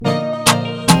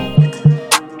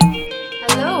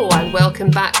and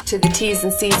welcome back to the T's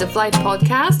and C's of Life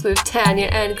podcast with Tanya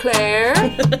and Claire.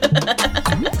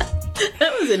 That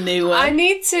was a new one. I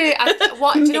need to.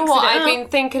 Do you know what I've been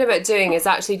thinking about doing is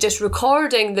actually just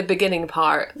recording the beginning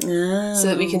part so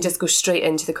that we can just go straight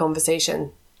into the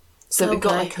conversation. So we've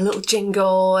got like a little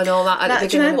jingle and all that at the beginning.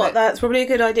 Do you know what? That's probably a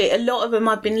good idea. A lot of them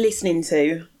I've been listening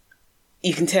to,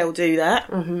 you can tell do that.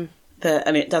 Mm-hmm. But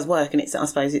I mean, it does work, and I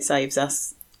suppose it saves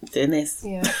us doing this.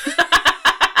 Yeah.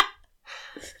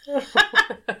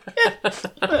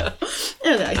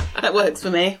 Okay, that works for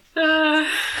me.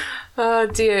 Oh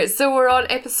dear. So we're on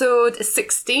episode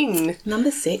 16.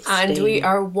 Number 16. And we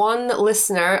are one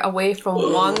listener away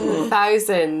from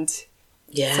 1,000.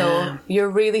 Yeah. So you're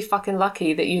really fucking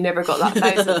lucky that you never got that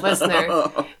 1,000th listener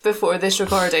before this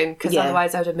recording, because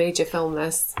otherwise I would have made you film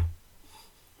this.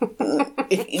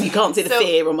 You can't see the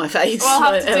fear on my face. We'll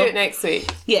have to do it next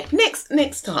week. Yeah,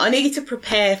 next time. I need to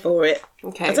prepare for it.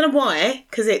 Okay. I don't know why,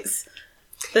 because it's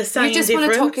the same You just difference.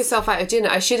 want to talk yourself out of doing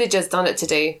it. I should have just done it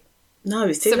today. No,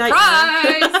 it's too Surprise!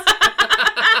 late now.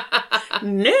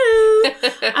 No.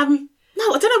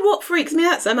 No, I don't know what freaks me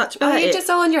out so much about it. You're just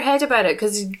all in your head about it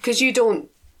because you don't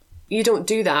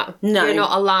do that. No. You're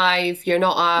not alive. You're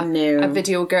not a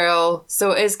video girl.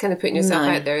 So it is kind of putting yourself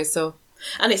out there. So.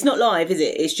 And it's not live, is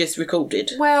it? It's just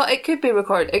recorded. Well, it could be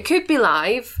recorded. It could be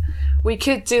live. We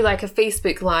could do like a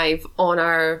Facebook Live on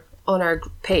our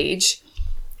page,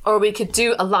 or we could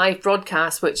do a live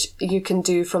broadcast, which you can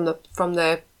do from the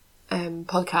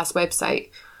podcast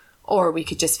website, or we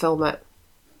could just film it.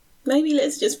 Maybe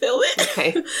let's just film it.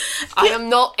 Okay. I am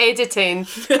not editing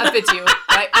a video.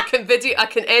 Right? I can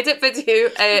edit video.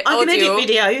 I audio. can edit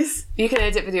videos. You can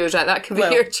edit videos, right? That can be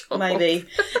your job. Maybe.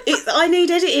 I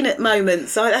need editing at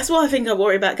moments, so that's why I think I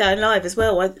worry about going live as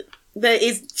well.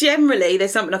 There's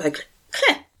something I go,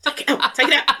 Claire, take it out,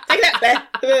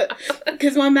 Claire.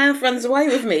 Because my mouth runs away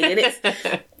with me, and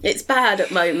it's bad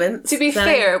at moments. To be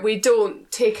fair, we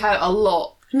don't take out a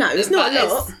lot. No, it's not a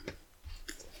lot.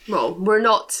 Well, we're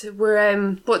not.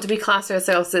 We're what do we class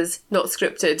ourselves as? Not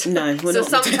scripted. No, we're not.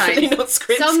 Definitely not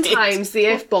scripted. Sometimes the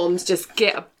F-bombs just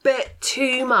get a bit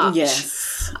too much.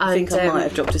 Yes, I think I might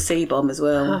have dropped a C-bomb as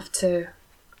well. Have to.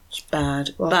 It's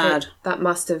bad. Well, bad. That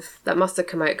must have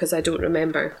come out because I don't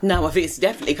remember. No, I think it's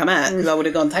definitely come out because I would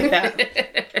have gone take it out.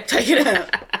 Take it out.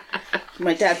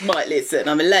 My dad might listen.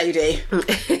 I'm a lady.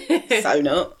 So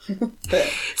not.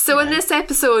 So in this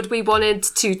episode, we wanted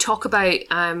to talk about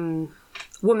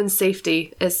women's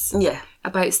safety. Is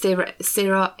about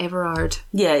Sarah Everard.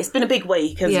 Yeah, it's been a big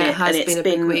week, hasn't it? It has and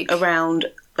been it's been around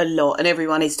a lot, and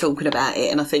everyone is talking about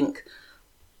it. And I think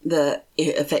that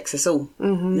it affects us all,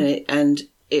 and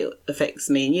it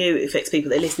affects me and you. It affects people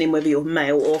that are listening, whether you're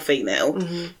male or female.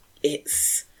 Mm-hmm.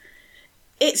 It's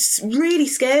really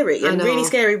scary, and really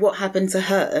scary what happened to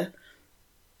her.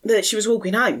 That she was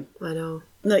walking home. I know.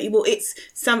 No, well, it's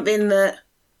something that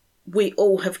we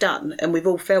all have done, and we've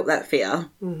all felt that fear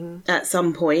at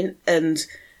some point, and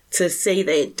to see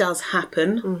that it does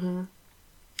happen,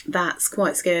 that's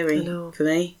quite scary for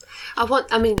me. I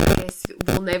guess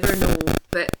we'll never know,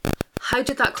 but how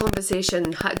did that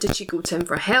conversation, did she go to him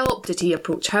for help? Did he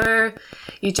approach her?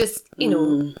 You just, by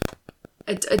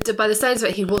the sounds of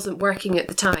it, he wasn't working at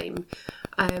the time.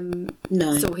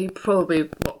 No. So he probably,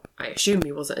 I assume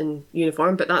he wasn't in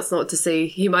uniform, but that's not to say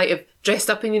he might have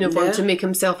dressed up in uniform to make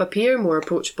himself appear more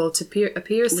approachable, to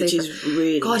appear safer. Which is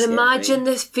really God, scary. imagine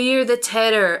the fear, the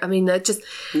terror. I mean, that just...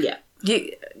 Yeah.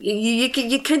 You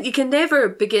can never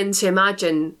begin to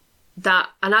imagine that.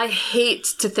 And I hate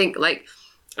to think of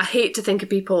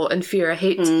people in fear. I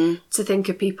hate to think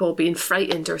of people being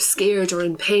frightened or scared or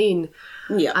in pain.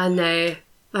 Yeah. And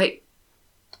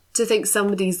to think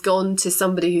somebody's gone to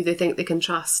somebody who they think they can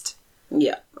trust.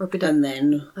 Yeah. And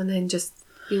then just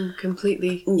being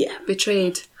completely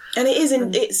betrayed. And it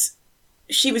isn't,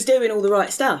 she was doing all the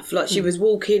right stuff. Like, she was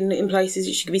walking in places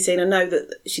that she could be seen. I know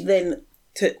that she then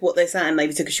took what they're saying,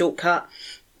 maybe took a shortcut.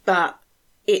 But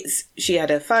she had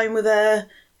her phone with her.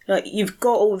 Like, you've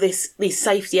got all these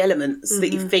safety elements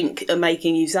that you think are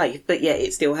making you safe. But yeah,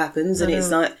 it still happens. And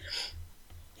it's like,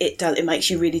 it makes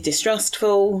you really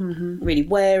distrustful, really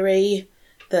wary.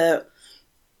 But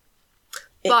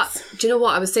do you know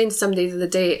what? I was saying to somebody the other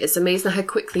day, it's amazing how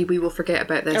quickly we will forget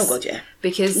about this. Oh, God, yeah.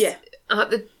 Because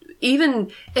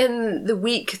even in the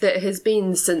week that has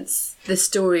been since this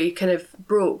story kind of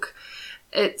broke,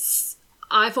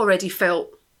 I've already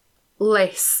felt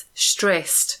less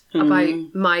stressed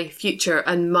about my future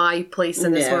and my place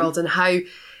in this world, and how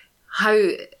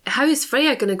is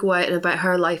Freya going to go out and about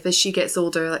her life as she gets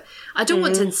older? Like, I don't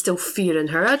want to instill fear in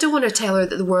her. I don't want to tell her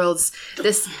that the world's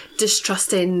this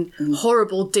distrusting,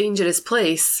 horrible, dangerous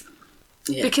place.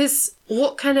 Yeah. Because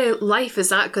what kind of life is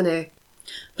that going to...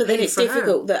 But then it's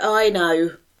difficult that I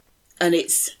know, and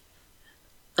it's...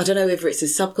 I don't know whether it's a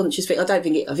subconscious thing. I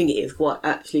think it is quite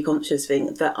actually conscious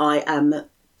thing that I am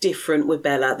different with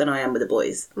Bella than I am with the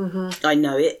boys. Mm-hmm. I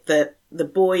know it, that the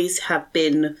boys have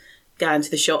been going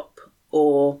to the shop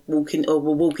or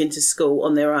will walk into school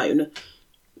on their own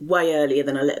way earlier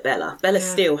than I let Bella. Bella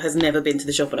still has never been to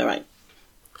the shop on her own.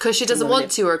 Because she doesn't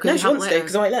want to, or because no, she wants to,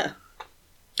 because I won't let her.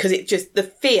 Because it just, the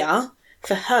fear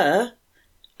for her,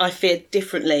 I fear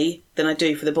differently than I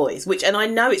do for the boys. And I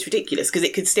know it's ridiculous because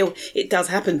it does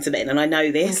happen to men, and I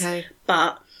know this. Okay.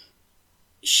 But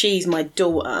she's my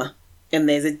daughter, and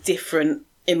there's a different,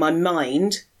 in my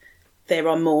mind, there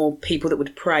are more people that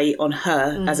would prey on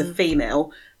her as a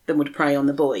female than would prey on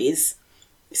the boys.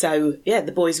 So, yeah,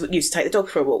 the boys used to take the dog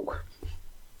for a walk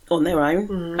on their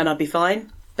own, and I'd be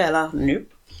fine. Bella,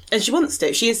 nope. And she wants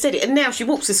to. She has said it. And now she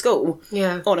walks to school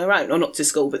on her own. Or not to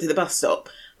school, but to the bus stop.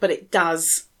 But it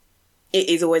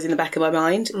is always in the back of my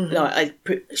mind. Mm-hmm.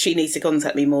 Like, she needs to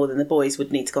contact me more than the boys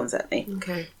would need to contact me.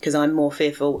 Okay. Because I'm more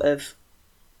fearful of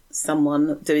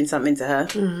someone doing something to her.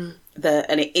 Mm-hmm.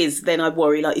 And it is, then I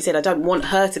worry, like you said, I don't want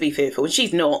her to be fearful. And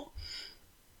she's not.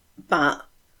 But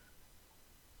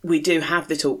we do have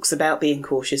the talks about being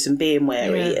cautious and being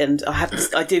wary. Yeah. And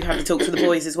I do have the talks with the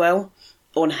boys as well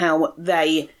on how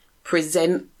they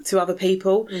present to other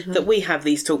people. That we have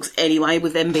these talks anyway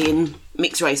with them being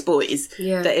mixed race boys.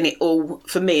 Yeah. That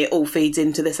for me, it all feeds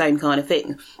into the same kind of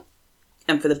thing.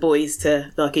 And for the boys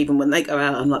to, like, even when they go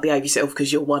out, I'm like, behave yourself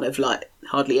because you're one of, like,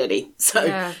 hardly any.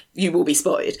 So you will be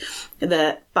spotted.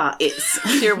 But it's...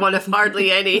 You're one of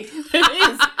hardly any. It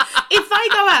is. If they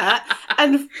go out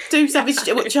and do something...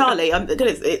 Charlie,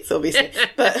 it's obviously...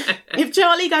 But if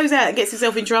Charlie goes out and gets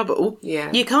himself in trouble,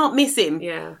 you can't miss him.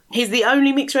 Yeah. He's the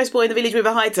only mixed race boy in the village with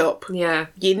a high top. Yeah.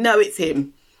 You know it's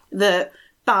him.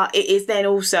 But it is then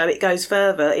also, it goes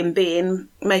further in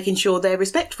making sure they're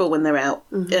respectful when they're out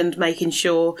and making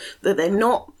sure that they're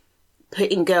not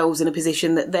putting girls in a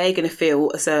position that they're going to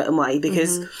feel a certain way,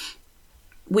 because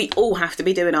we all have to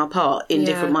be doing our part in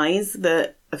different ways.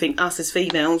 That I think us as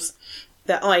females,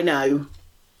 that I know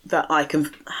that I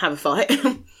can have a fight.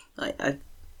 I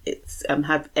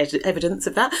have evidence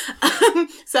of that.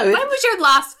 So when was your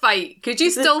last fight? Could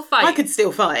you still fight? I could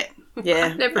still fight. Yeah.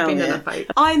 I've never been in a fight.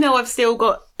 I know I've still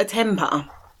got a temper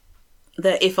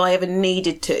that if I ever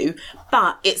needed to,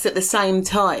 but it's at the same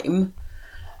time,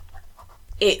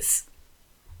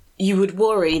 you would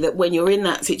worry that when you're in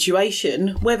that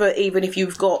situation, whether even if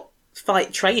you've got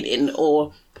fight training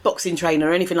or boxing training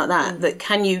or anything like that, that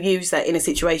can you use that in a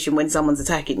situation when someone's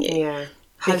attacking you? Yeah.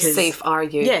 How safe are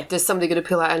you? Yeah. Is somebody going to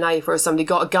pull out a knife, or somebody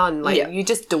got a gun? You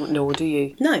just don't know, do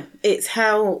you? No. It's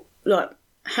how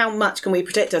much can we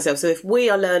protect ourselves? So if we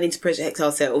are learning to protect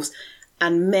ourselves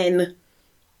and men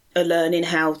are learning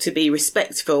how to be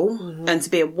respectful and to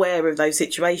be aware of those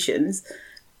situations,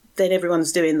 then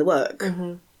everyone's doing the work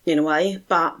in a way.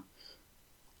 But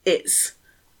it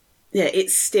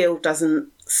still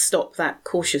doesn't stop that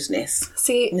cautiousness.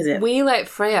 See, we let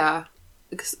Freya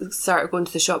start going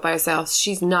to the shop by herself.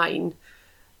 She's 9.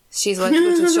 She's allowed to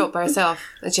go to the shop by herself,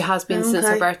 and she has been since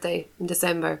her birthday in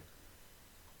December.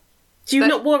 Do you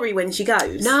not worry when she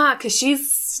goes? Nah, because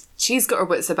she's got her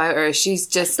wits about her. She's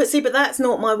just... But that's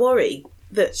not my worry.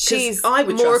 That she's I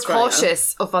would more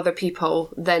cautious of other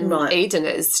people than Aidan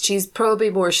is. She's probably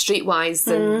more streetwise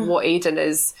than what Aidan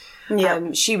is.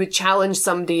 Yeah. She would challenge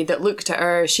somebody that looked at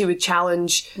her. She would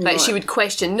challenge, she would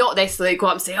question, not necessarily go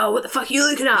up and say, "Oh, what the fuck are you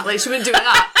looking at?" Like, she wouldn't do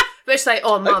that. But she's like,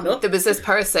 "Oh, Mum, there was this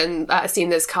person that I seen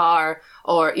this car,"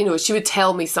 or, she would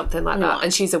tell me something like that,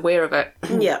 and she's aware of it.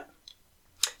 Yeah.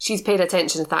 She's paid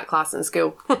attention to that class in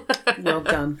school. Well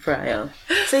done, Freya.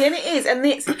 See, and it is, and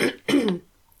it's...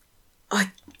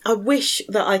 I wish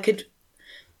that I could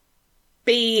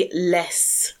be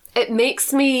less... It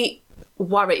makes me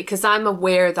worry, because I'm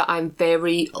aware that I'm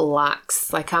very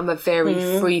lax. Like, I'm a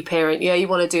very free parent. Yeah, you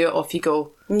want to do it, off you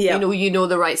go. Yeah. You know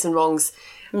the rights and wrongs.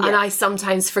 Yeah. And I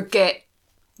sometimes forget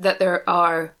that there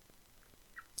are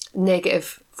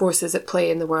negative forces at play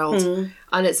in the world.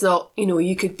 And it's not,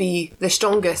 you could be the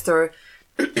strongest or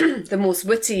the most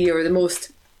witty or the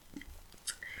most,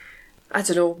 I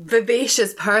don't know,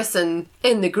 vivacious person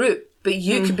in the group, but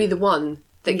you could be the one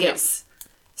that gets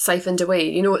siphoned away.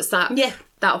 It's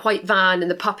that white van and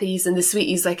the puppies and the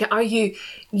sweeties. Like, are you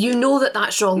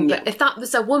that's wrong, but if that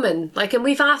was a woman, like, and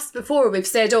we've asked before, we've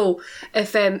said, if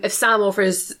Sam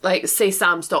offers, like, say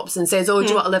Sam stops and says, "Oh, do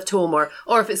you want to lift home?" or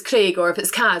if it's Craig or if it's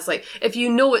Kaz, like, if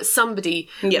it's somebody,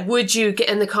 would you get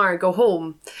in the car and go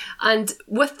home? And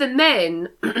with the men,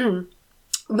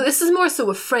 But this is more so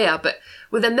with Freya, but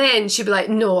with the men, she'd be like,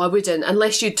 no, I wouldn't,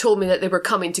 unless you told me that they were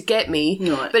coming to get me.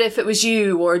 Right. But if it was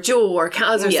you or Joe or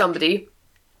Kaz or somebody,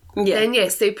 then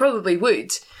yes, they probably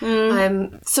would.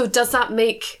 So does it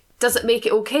make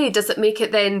it okay? Does it make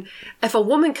it then, if a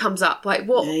woman comes up, like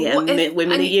what? What if,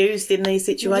 women are used in these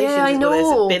situations. Yeah, I know.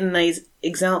 Well, there's been these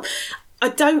examples. I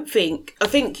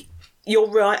think you're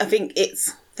right. I think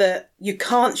it's that you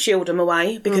can't shield them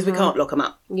away because we can't lock them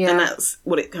up. Yeah. And that's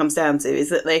what it comes down to, is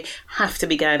that they have to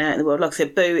be going out in the world. Like I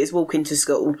said, Boo is walking to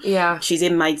school. Yeah. She's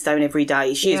in Maidstone every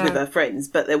day. She is with her friends,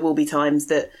 but there will be times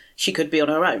that she could be on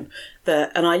her own.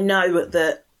 And I know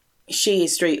that she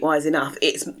is streetwise enough.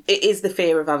 It is the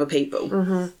fear of other people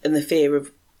and the fear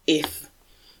of if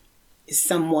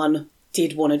someone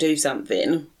did want to do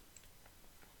something,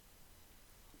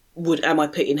 am I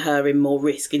putting her in more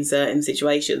risk in certain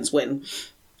situations when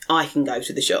I can go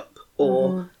to the shop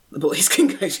or the boys can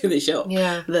go to the shop?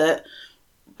 Yeah.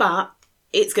 But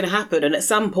it's going to happen, and at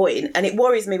some point, and it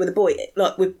worries me with the boy,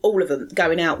 like with all of them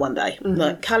going out one day.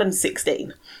 Like Callum's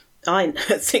 16.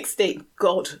 At 16,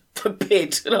 God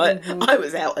forbid. Like, I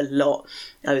was out a lot.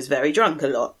 I was very drunk a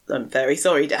lot. I'm very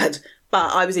sorry, Dad.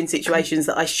 But I was in situations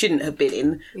that I shouldn't have been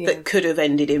in that could have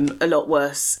ended in a lot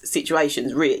worse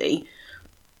situations, really.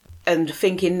 And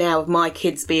thinking now of my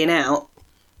kids being out,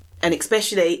 and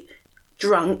especially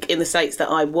drunk in the states that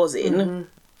I was in,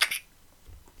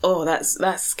 oh,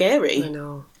 that's scary. I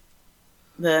know.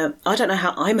 I don't know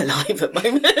how I'm alive at the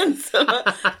moment. So,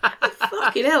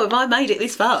 fucking hell, have I made it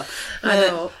this far? I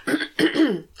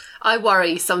know. I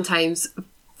worry sometimes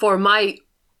for my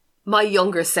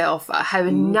younger self, how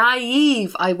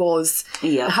naive I was,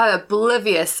 how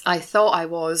oblivious I thought I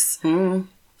was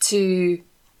to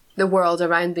the world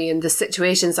around me and the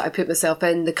situations that I put myself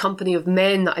in, the company of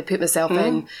men that I put myself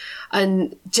in,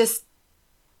 and just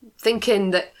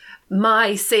thinking that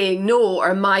my saying no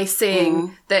or my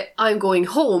saying that I'm going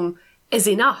home is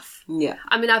enough. Yeah.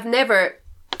 I mean, I've never,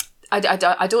 I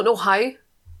don't know how,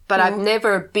 but I've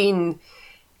never been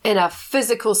in a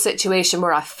physical situation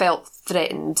where I felt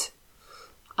threatened.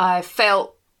 I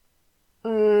felt,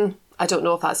 I don't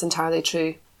know if that's entirely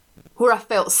true, where I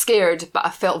felt scared, but I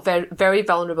felt very, very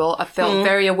vulnerable. I felt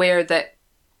very aware that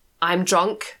I'm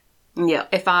drunk. Yeah.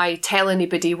 If I tell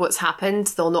anybody what's happened,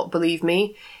 they'll not believe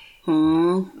me.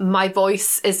 My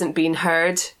voice isn't being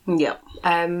heard. Yeah.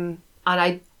 And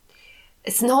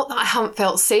it's not that I haven't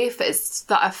felt safe, it's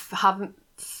that I've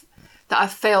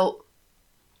felt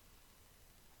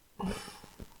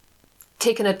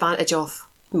taken advantage of.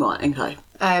 Right, okay.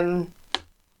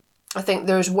 I think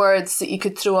there's words that you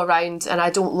could throw around, and I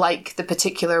don't like the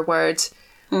particular word,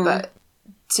 but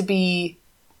to be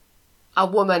a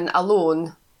woman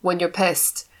alone when you're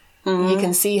pissed, you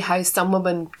can see how some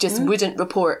women just wouldn't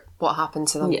report what happened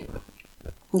to them. Yeah.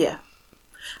 Yeah.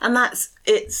 And I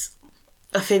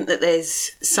think that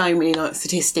there's so many like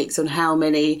statistics on how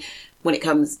many, when it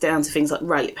comes down to things like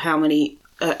rape, how many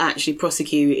are actually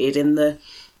prosecuted, and the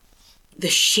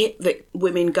shit that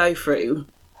women go through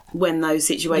when those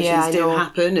situations do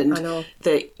happen, and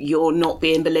that you're not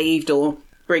being believed or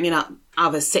bringing up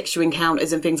other sexual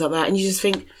encounters and things like that. And you just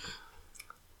think,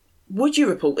 would you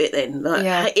report it then?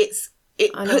 Like,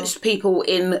 it puts people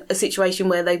in a situation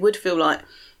where they would feel like,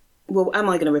 well, am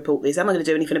I going to report this? Am I going to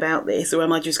do anything about this? Or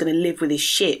am I just going to live with this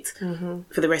shit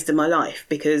for the rest of my life?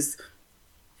 Because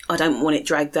I don't want it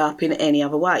dragged up in any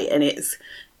other way. And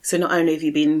so not only have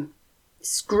you been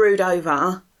screwed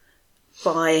over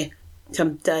by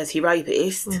some dirty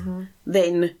rapist,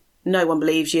 then no one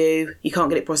believes you, you can't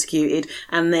get it prosecuted,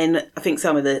 and then I think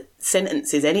some of the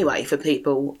sentences anyway for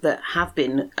people that have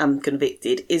been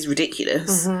convicted is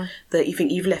ridiculous, that you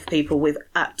think you've left people with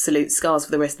absolute scars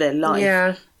for the rest of their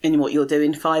life in what you're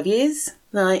doing 5 years.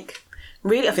 Like,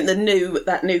 really, I think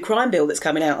that new crime bill that's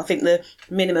coming out, I think the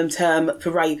minimum term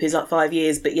for rape is like 5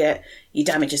 years, but yet you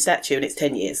damage a statue and it's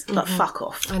 10 years. Like, fuck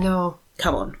off. I know.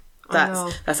 Come on.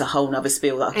 That's a whole nother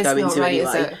spiel that I could go into right,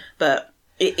 anyway. But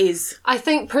it is. I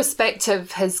think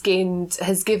perspective has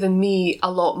given me a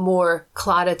lot more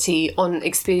clarity on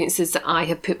experiences that I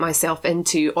have put myself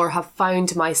into or have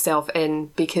found myself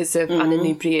in because of an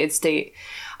inebriated state.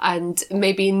 And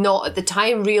maybe not at the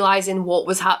time realising what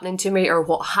was happening to me or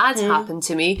what had happened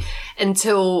to me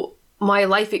until my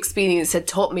life experience had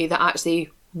taught me that actually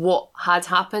what had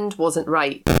happened wasn't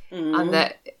right. And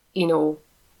that, you know,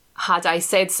 had I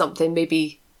said something,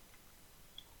 maybe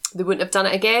they wouldn't have done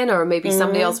it again, or maybe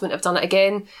somebody else wouldn't have done it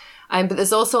again. But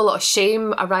there's also a lot of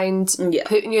shame around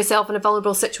putting yourself in a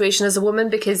vulnerable situation as a woman,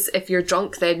 because if you're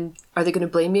drunk, then are they going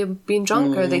to blame you on being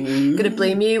drunk? Are they going to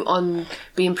blame you on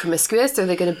being promiscuous? Are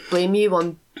they going to blame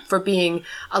you for being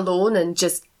alone and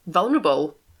just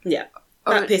vulnerable? Yeah.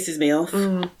 That pisses me off.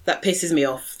 That pisses me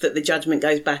off that the judgment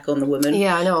goes back on the woman.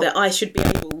 Yeah, I know. That I should be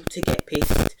able to get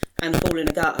pissed and fall in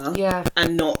a gutter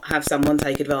and not have someone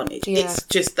take advantage. Yeah. It's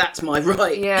just, that's my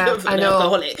right of I an know.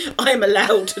 alcoholic. I am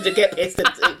allowed to get pissed and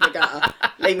sleep in the gutter.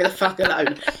 Leave me the fuck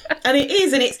alone. And it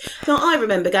is, and it's... Like, I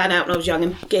remember going out when I was young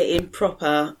and getting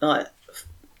proper, like,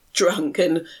 drunk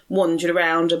and wandering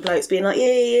around and blokes being like,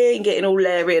 yeah, and getting all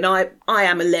leery. And I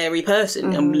am a leery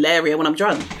person. I'm leerier when I'm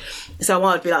drunk. So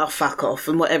I'd be like, oh, fuck off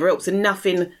and whatever else. And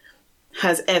nothing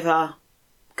has ever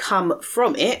come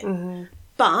from it.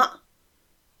 But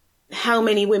how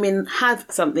many women have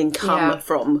something come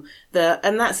from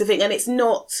and that's the thing. And it's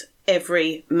not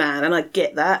every man, and I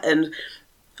get that. And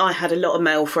I had a lot of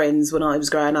male friends when I was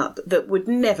growing up that would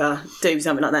never do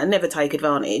something like that and never take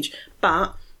advantage.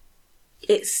 But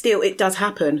it does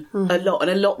happen a lot,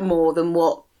 and a lot more than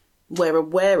what we're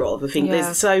aware of. I think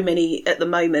there's so many at the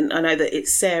moment. I know that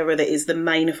it's Sarah that is the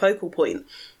main focal point,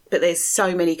 but there's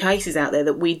so many cases out there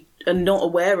that we are not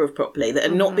aware of properly, that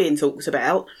are not being talked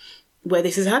about, where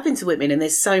this has happened to women. And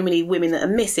there's so many women that are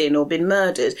missing or been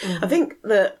murdered. I think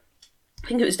it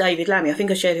was David Lammy, I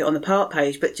think I shared it on the Park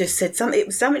page, but just said something, it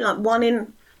was something like 1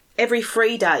 in every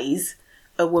 3 days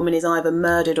a woman is either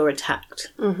murdered or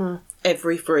attacked.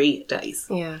 Every 3 days.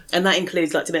 Yeah. And that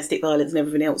includes like domestic violence and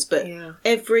everything else. But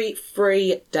every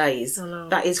 3 days. I know.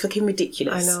 That is fucking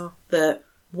ridiculous. I know.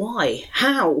 Why?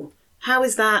 How? How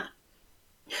is that?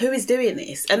 Who is doing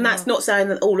this? And that's not saying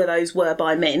that all of those were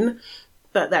by men,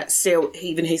 but that's still,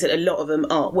 even he said a lot of them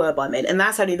were by men. And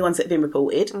that's only the ones that have been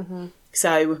reported.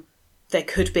 So there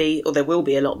could be, or there will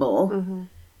be a lot more. And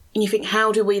you think,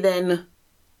 how do we then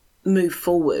move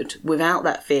forward without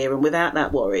that fear and without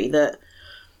that worry? That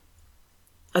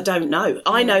I don't know.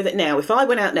 I know that now, if I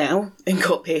went out now and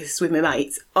got pissed with my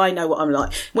mates, I know what I'm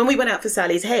like. When we went out for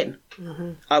Sally's Hen,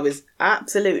 I was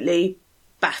absolutely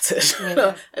battered.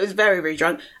 I was very, very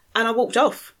drunk. And I walked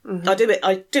off. I do it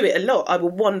a lot. I will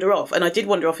wander off. And I did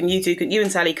wander off, and you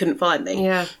and Sally couldn't find me.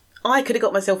 Yeah. I could have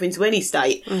got myself into any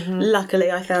state. Luckily,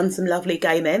 I found some lovely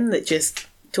gay men that just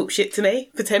talked shit to me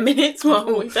for 10 minutes while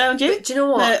we found you. But do you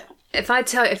know what? If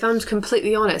I'm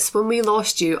completely honest, when we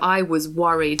lost you, I was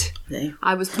worried. No.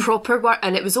 I was proper worried,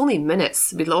 and it was only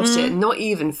minutes we lost you, not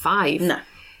even 5. No.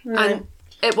 And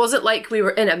it wasn't like we were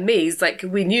in a maze. Like,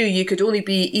 we knew you could only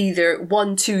be either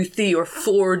 1, 2, 3 or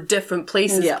 4 different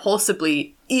places,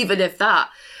 possibly, even if that.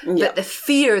 But the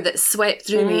fear that swept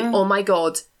through me, oh my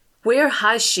God, where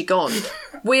has she gone?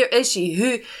 Where is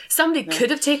she? Somebody could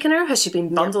have taken her? Has she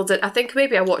been bundled in? I think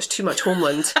maybe I watched too much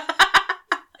Homeland.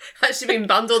 Has she been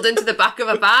bundled into the back of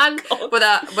a van with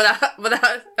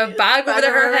a bag over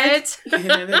her head?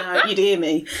 You'd hear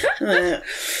me.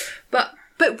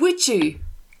 But would you?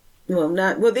 Well,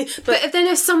 no. Well, but if then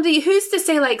if somebody, who's to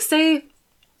say, like, say,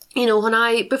 you know,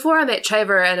 before I met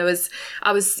Trevor and I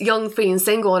was young, free and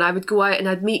single, and I would go out and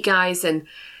I'd meet guys, and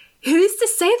who's to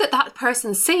say that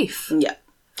person's safe? Yeah.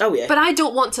 Oh, yeah. But I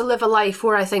don't want to live a life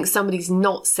where I think somebody's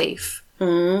not safe.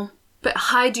 But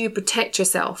how do you protect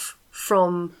yourself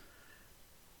from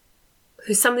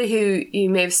somebody who you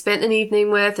may have spent an evening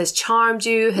with, has charmed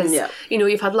you, you know,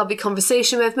 you've had lovely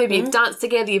conversation with, maybe you've danced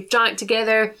together, you've drank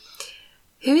together.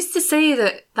 Who's to say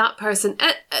that person,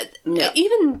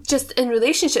 even just in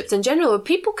relationships in general,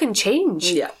 people can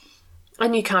change. Yeah.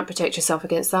 And you can't protect yourself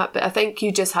against that. But I think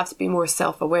you just have to be more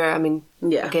self-aware. I mean,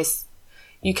 I guess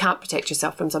you can't protect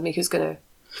yourself from somebody who's going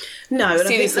to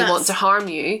seriously want to harm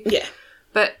you. Yeah.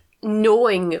 But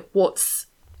knowing what's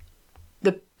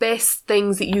the best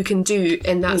things that you can do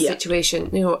in that situation,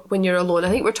 you know, when you're alone. I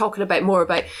think we're talking more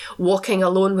about walking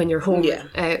alone when you're home.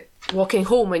 Yeah. Walking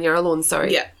home when you're alone,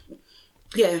 sorry. Yeah.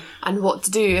 Yeah. And what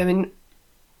to do. I mean,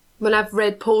 when I've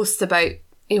read posts about,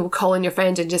 you know, calling your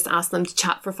friend and just asking them to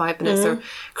chat for 5 minutes or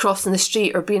crossing the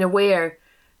street or being aware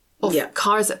of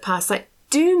cars that pass, like,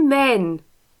 do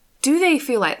they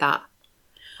feel like that?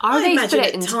 Are they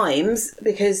threatened? At times,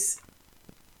 because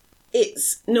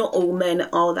it's not all men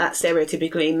are that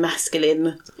stereotypically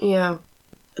masculine. Yeah.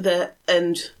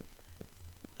 And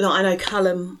like, I know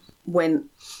Callum went,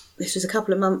 this was a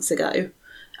couple of months ago,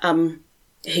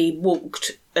 he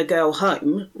walked a girl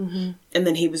home and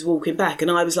then he was walking back,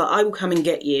 and I was like, I will come and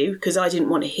get you, because I didn't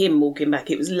want him walking back,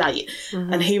 it was late.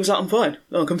 And he was like, I'm fine,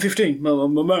 like, I'm 15,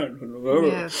 I'm a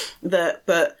man.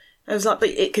 But I was like, but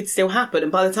it could still happen.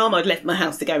 And by the time I'd left my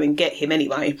house to go and get him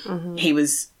anyway, he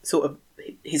was sort of,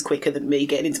 he's quicker than me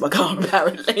getting into my car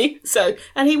apparently, so,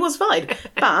 and he was fine.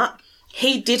 But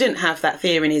he didn't have that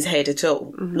fear in his head at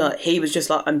all. Like, he was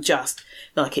just like, I'm just,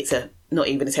 like, it's not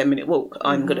even a 10-minute walk,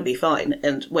 I'm going to be fine.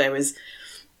 And whereas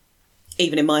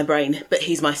even in my brain, but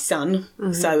he's my son.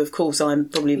 So, of course, I'm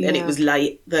probably... And it was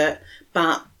late.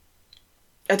 But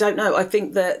I don't know. I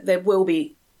think that there will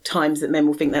be times that men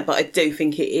will think that, but I do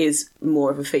think it is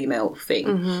more of a female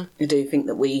thing. I do think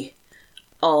that we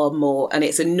are more... And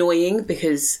it's annoying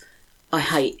because I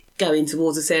hate going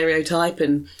towards a stereotype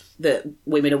and that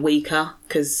women are weaker,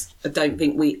 because I don't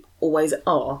think we always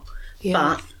are. Yeah.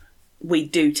 But we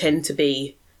do tend to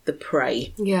be the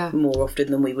prey more often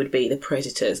than we would be the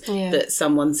predators. That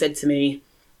someone said to me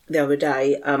the other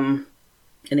day, and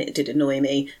it did annoy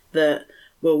me, that,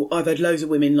 well, I've had loads of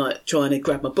women like trying to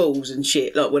grab my balls and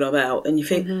shit like when I'm out, and you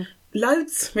think,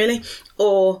 loads, really?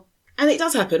 And it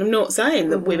does happen. I'm not saying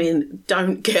that women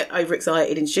don't get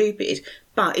overexcited and stupid,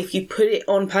 but if you put it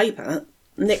on paper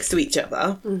next to each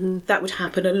other, that would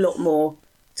happen a lot more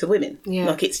to women.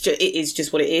 Like it is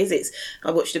just what it is.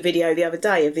 I watched a video the other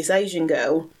day of this Asian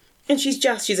girl, and she's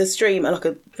a streamer, like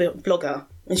a blogger,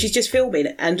 and she's just filming,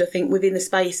 and I think within the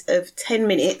space of 10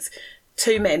 minutes,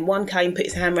 two men, one came, put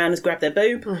his hand around and grabbed their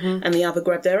boob, and the other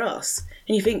grabbed their ass.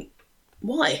 And you think,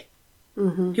 why?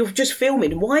 You're just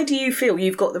filming. Why do you feel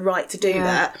you've got the right to do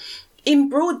that in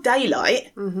broad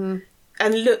daylight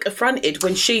and look affronted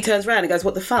when she turns around and goes,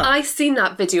 what the fuck? I seen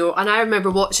that video and I remember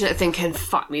watching it thinking,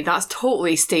 fuck me, that's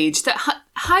totally staged.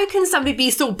 How can somebody be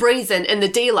so brazen in the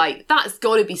daylight? That's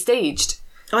got to be staged.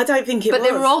 I don't think it was. But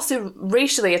they were also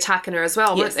racially attacking her as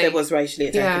well, weren't they? Yes, there was racially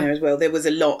attacking her as well. There was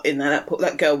a lot in that.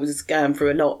 That girl was going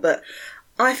through a lot. But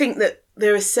I think that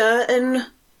there are certain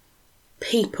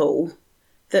people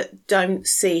that don't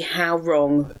see how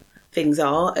wrong things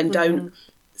are and don't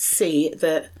see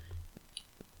that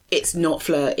it's not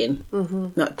flirting.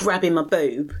 Like, grabbing my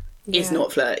boob is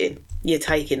not flirting. You're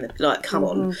taking the... Like, come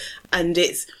on. And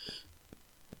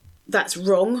that's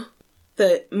wrong.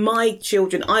 That my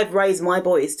children... I've raised my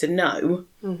boys to know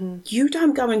you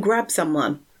don't go and grab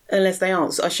someone unless they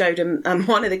ask. I showed them...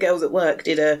 one of the girls at work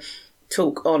did a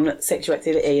talk on sexual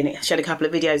activity, and it showed a couple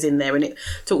of videos in there, and it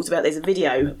talks about... There's a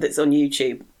video that's on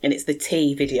YouTube, and it's the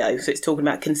tea video. So it's talking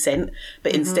about consent,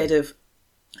 but instead of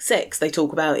sex, they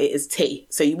talk about it as tea.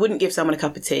 So you wouldn't give someone a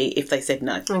cup of tea if they said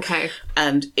no. Okay.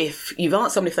 And if you've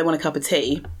asked someone if they want a cup of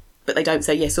tea, but they don't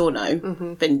say yes or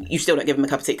no, then you still don't give them a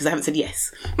cup of tea because they haven't said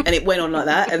yes. And it went on like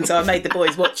that. And so I made the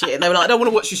boys watch it, and they were like, I don't want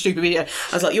to watch your stupid video.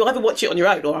 I was like, you either watch it on your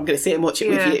own or I'm going to sit and watch it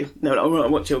with you. No, I'm going to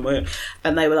watch it on my own.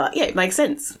 And they were like, yeah, it makes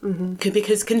sense.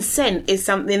 Because consent is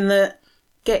something that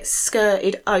gets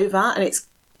skirted over, and it's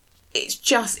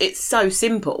so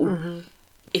simple.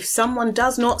 If someone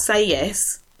does not say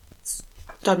yes,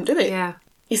 don't do it. Yeah.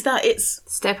 It's...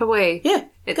 Step away. Yeah.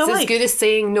 It's as good as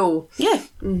saying no. Yeah.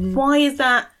 Why is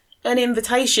that an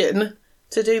invitation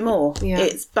to do more? Yeah.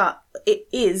 But it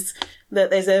is that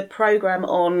there's a programme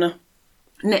on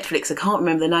Netflix, I can't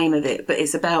remember the name of it, but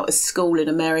it's about a school in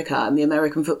America and the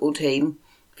American football team.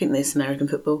 I think there's American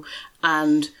football.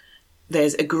 And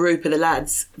there's a group of the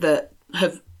lads that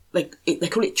have... they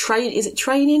call it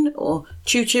training or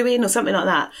choo-chooing or something like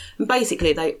that. And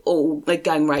basically they go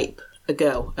and rape a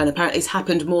girl, and apparently it's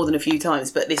happened more than a few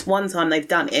times, but this one time they've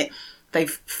done it,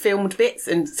 they've filmed bits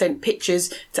and sent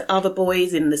pictures to other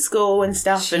boys in the school and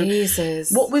stuff. Jesus.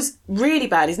 And what was really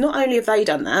bad is not only have they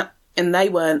done that and they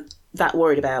weren't that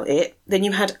worried about it, then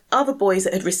you had other boys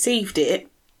that had received it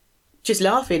just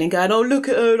laughing and going, oh, look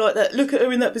at her like that, look at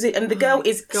her in that position. And the girl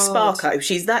is Sparko,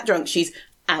 she's that drunk, she's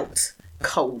out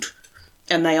cold,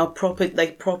 and they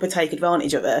proper take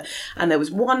advantage of her. And there was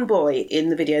one boy in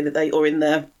the video in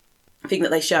the thing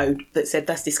that they showed that said,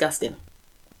 that's disgusting,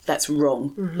 that's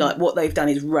wrong, like what they've done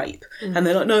is rape. And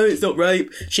they're like, no, it's not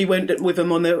rape, she went with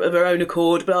them of her own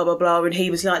accord, blah blah blah. And he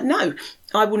was like, no,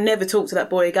 I will never talk to that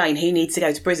boy again, he needs to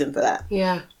go to prison for that.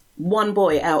 Yeah. One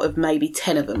boy out of maybe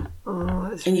 10 of them. Oh,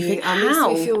 that's and you think, how?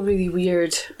 Makes me feel really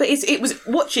weird. But it was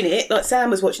watching it, like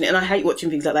Sam was watching it, and I hate watching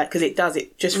things like that because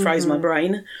it just froze my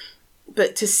brain.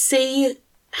 But to see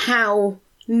how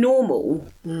normal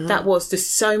that was to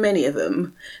so many of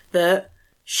them, that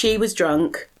she was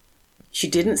drunk, she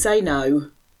didn't say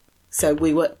no, so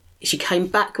she came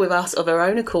back with us of her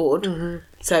own accord,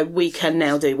 so we can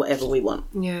now do whatever we want.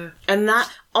 Yeah. And that,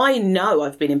 I know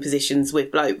I've been in positions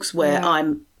with blokes where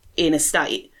I'm in a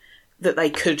state that they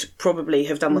could probably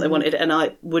have done what they wanted, and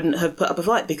I wouldn't have put up a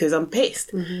fight because I'm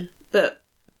pissed. But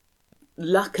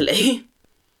luckily,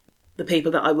 the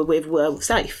people that I were with were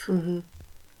safe.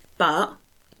 But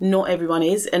not everyone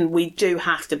is, and we do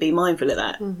have to be mindful of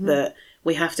that, that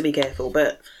we have to be careful.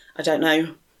 But I don't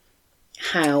know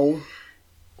how...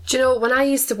 Do you know, when I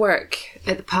used to work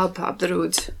at the pub up the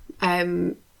road,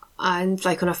 and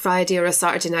like on a Friday or a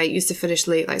Saturday night, used to finish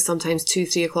late, like sometimes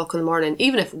 2-3 o'clock in the morning,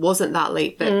 even if it wasn't that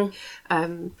late, but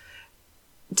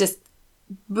just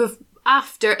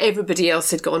after everybody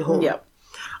else had gone home. Yep.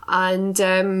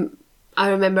 And I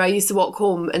remember I used to walk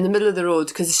home in the middle of the road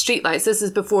because the streetlights, this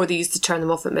is before they used to turn them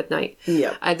off at midnight.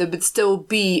 Yeah. There would still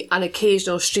be an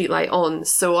occasional streetlight on.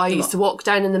 So I used to walk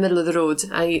down in the middle of the road.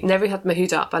 I never had my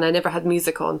hood up and I never had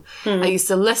music on. I used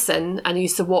to listen and I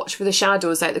used to watch for the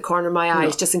shadows out the corner of my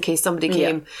eyes just in case somebody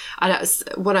came. And it was,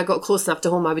 when I got close enough to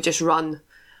home, I would just run.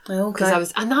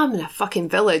 Because and I'm in a fucking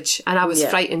village and I was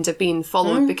frightened of being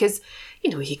followed because,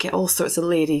 you know, you get all sorts of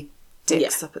lady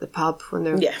dicks up at the pub when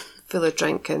they're full of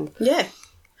drink and... Yeah.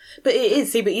 But it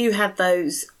is, see, but you had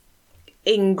those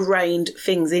ingrained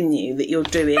things in you that you're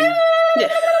doing.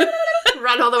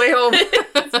 Run all the way home.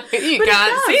 You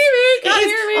can't see me, can't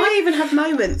hear me. I even have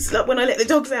moments, like when I let the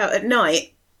dogs out at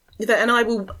night, and I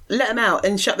will let them out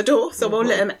and shut the door, so I'll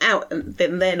let them out and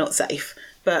then they're not safe.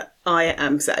 But I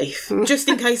am safe, just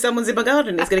in case someone's in my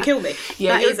garden that's going to kill me.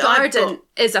 Yeah, your garden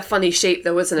is a funny shape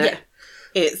though, isn't it? Yeah.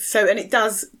 It's so, and it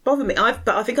does bother me. But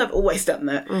I think I've always done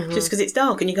that, just because it's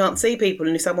dark and you can't see people.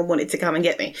 And if someone wanted to come and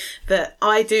get me, but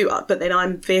I do. But then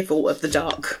I'm fearful of the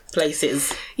dark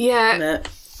places. Yeah,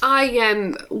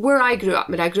 where I grew up.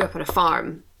 I mean, I grew up on a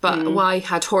farm, but I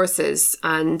had horses,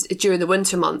 and during the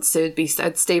winter months,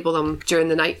 I'd stable them during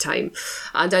the night time,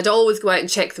 and I'd always go out and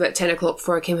check them at 10 o'clock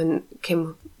before I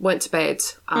went to bed,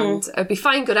 and I'd be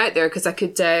fine going out there because I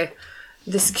could.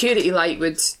 The security light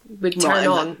would turn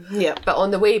on. Yeah. But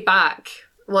on the way back,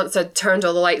 once I'd turned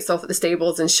all the lights off at the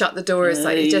stables and shut the doors,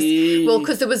 like it just... Well,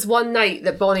 because there was one night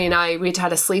that Bonnie and we'd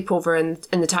had a sleepover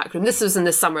in the tack room. This was in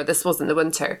the summer, this wasn't the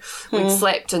winter. We'd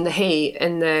slept in the hay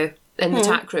in the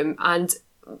tack room, and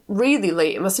really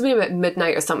late, it must have been about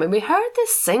midnight or something, we heard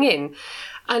this singing.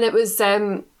 And it was...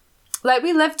 like,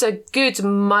 we lived a good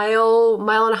mile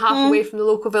and a half away from the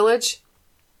local village.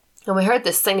 And we heard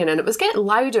this singing and it was getting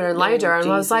louder and louder. And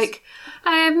Jesus. I was like,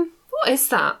 what is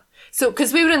that? So,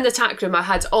 because we were in the tack room, I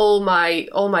had all my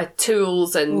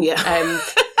tools and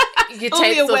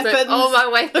utensils, all my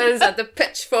weapons, I had the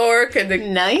pitchfork and the...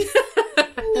 Nice.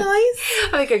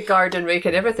 Like a garden rake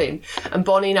and everything. And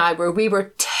Bonnie and we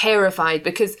were terrified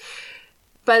because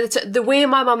by the way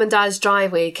my mum and dad's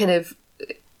driveway kind of...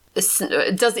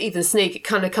 It doesn't even snake, it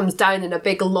kind of comes down in a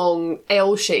big long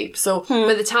L shape. So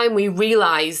by the time we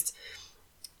realised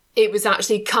it was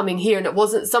actually coming here, and it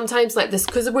wasn't sometimes like this,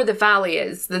 because of where the valley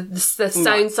is, the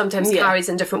sound sometimes carries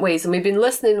in different ways, and we've been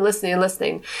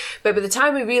listening. But by the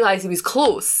time we realised he was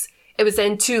close, it was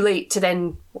then too late to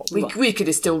then... We could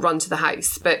have still run to the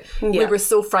house, but we were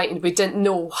so frightened we didn't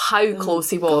know how close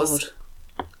he was. God.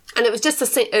 And it was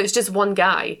just one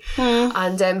guy,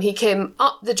 and he came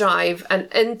up the drive and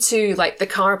into like the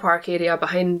car park area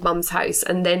behind Mum's house,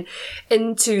 and then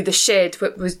into the shed,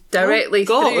 which was directly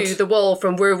through the wall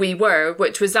from where we were,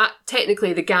 which was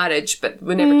technically the garage, but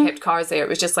we never kept cars there. It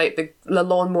was just like the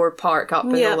lawnmower park up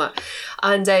and all that.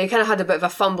 And he kind of had a bit of a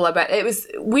fumble about it.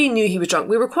 We knew he was drunk.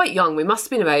 We were quite young. We must have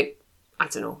been about, I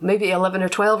don't know, maybe 11 or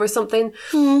 12 or something.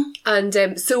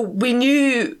 And so we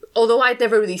knew, although I'd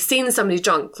never really seen somebody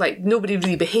drunk, like nobody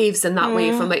really behaves in that way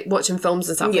from like watching films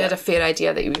and stuff. We had a fair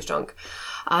idea that he was drunk.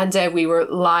 And we were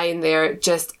lying there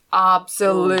just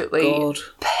absolutely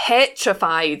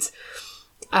petrified.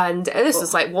 And this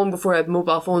was like long before I had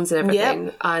mobile phones and everything.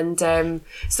 Yep. And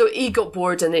so he got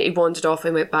bored and he wandered off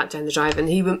and went back down the drive. And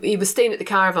he was staying at the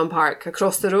caravan park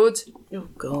across the road. Oh,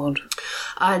 God.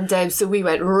 And so we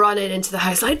went running into the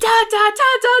house like, Dad, Dad,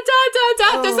 Dad, Dad, Dad, Dad,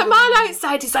 Dad, there's a man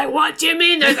outside. He's like, what do you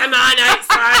mean there's a man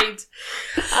outside?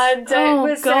 And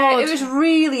it was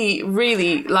really,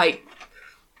 really like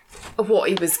what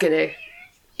he was going to...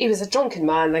 He was a drunken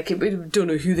man. Like, we don't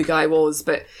know who the guy was,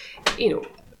 but, you know...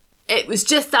 It was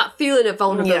just that feeling of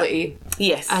vulnerability.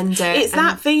 Yeah. Yes. And it's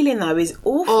that feeling though is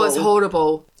awful. Oh, it's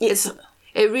horrible. It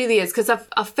really is, because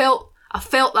I felt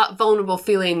that vulnerable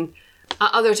feeling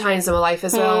at other times in my life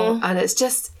as well, and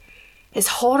it's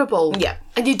horrible. Yeah.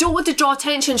 And you don't want to draw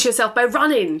attention to yourself by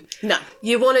running. No.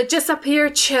 You want to just appear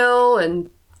chill and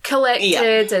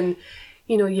collected, and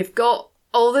you know you've got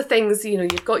all the things. You know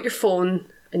you've got your phone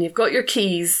and you've got your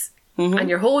keys, and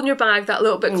you're holding your bag that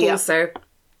little bit closer. Yeah.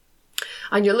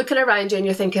 And you're looking around you and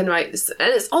you're thinking, right, and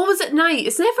it's always at night.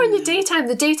 It's never in the daytime.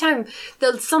 The daytime,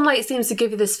 the sunlight seems to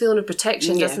give you this feeling of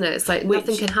protection, doesn't it? It's like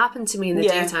nothing can happen to me in the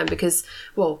daytime because,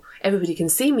 well, everybody can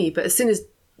see me. But as soon as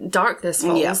darkness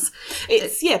falls...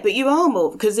 but you are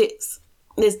more, because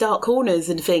there's dark corners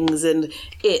and things, and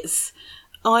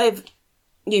I've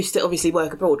used to obviously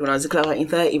work abroad when I was a Club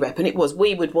 1830 rep, and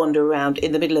we would wander around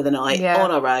in the middle of the night on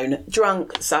our own,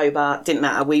 drunk, sober, didn't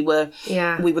matter. We were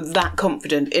that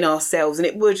confident in ourselves,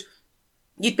 and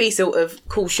you'd be sort of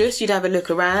cautious. You'd have a look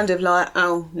around of like,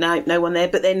 oh no one there,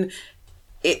 but then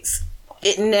it's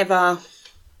it never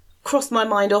crossed my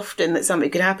mind often that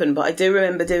something could happen, but I do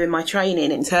remember doing my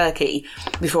training in Turkey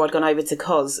before I'd gone over to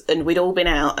Kos, and we'd all been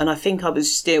out, and I think I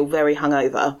was still very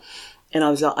hungover, and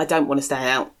I was like, I don't want to stay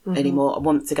out anymore, I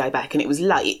want to go back. And it was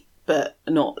late, but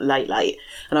not late.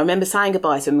 And I remember saying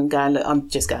goodbye to him and going, look, I'm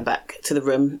just going back to the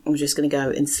room, I'm just going to go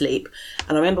and sleep.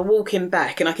 And I remember walking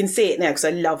back, and I can see it now because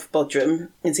I love Bodrum,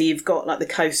 and so you've got like the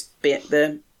coast bit,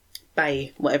 the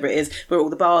bay, whatever it is, where all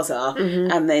the bars are,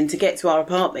 and then to get to our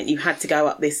apartment you had to go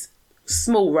up this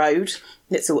small road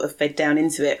that sort of fed down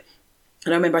into it.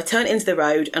 And I remember I turned into the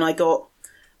road and I got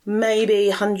maybe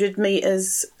 100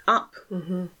 metres up.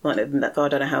 Might not have been that far, I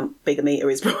don't know how big a metre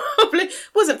is, probably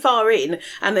wasn't far in,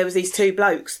 and there was these two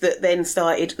blokes that then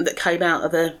that came out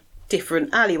of a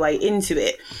different alleyway into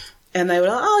it, and they were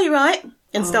like, oh, you're right,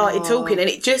 and started talking, and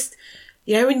it just,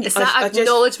 you know, when it's that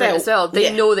acknowledgement as well.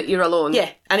 They know that you're alone.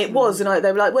 Yeah, and it was, and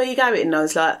they were like, where are you going? And I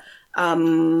was like,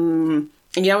 and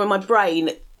you know, when my brain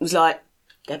was like,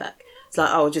 go back. It's like,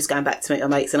 oh, just going back to meet my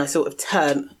mates. And I sort of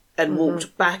turned and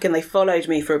walked back, and they followed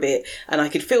me for a bit, and I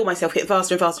could feel myself get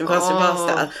faster and faster and faster and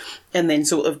faster, and then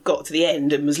sort of got to the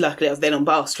end, and luckily I was then on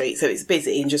Bar Street, so it's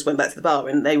busy, and just went back to the bar,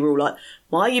 and they were all like,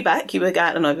 why are you back? You were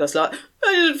going. And I was like,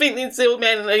 I didn't think they'd see me.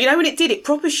 And you know, when it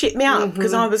proper shit me up,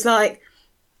 because I was like,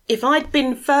 if I'd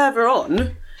been further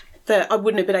on, that I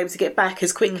wouldn't have been able to get back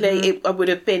as quickly. I would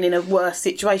have been in a worse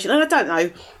situation. And I don't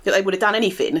know that they would have done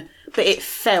anything, but it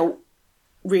felt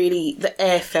really, the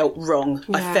air felt wrong.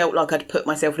 Yeah. I felt like I'd put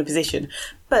myself in a position.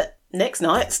 But next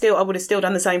night, still, I would have still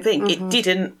done the same thing. It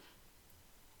didn't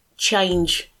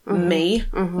change me,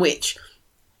 which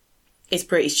is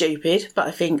pretty stupid. But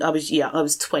I think I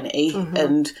was 20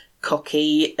 and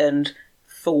cocky and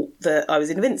thought that I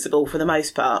was invincible for the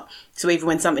most part. So even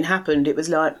when something happened, it was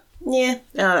like, that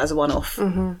was a one-off.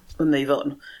 We'll move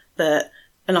on. And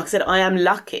like I said, I am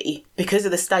lucky because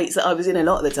of the states that I was in a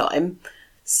lot of the time.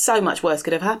 So much worse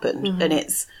could have happened,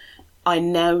 and I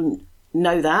now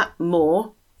know that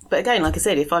more. But again, like I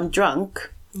said, if I'm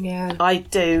drunk, I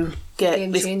do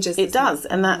get this. Changes, it does,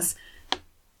 and that's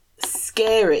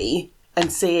scary.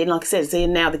 And seeing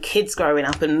now the kids growing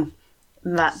up and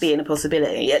that being a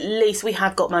possibility. At least we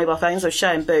have got mobile phones. I was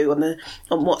showing Boo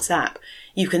on WhatsApp.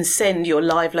 You can send your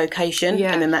live location,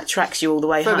 and then that tracks you all the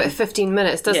way home. For about 15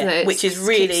 minutes, doesn't it? Which is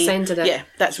really,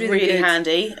 that's really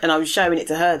handy. And I was showing it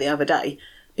to her the other day,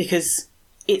 because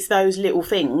it's those little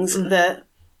things that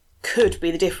could be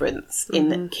the difference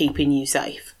in keeping you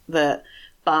safe. But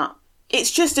it's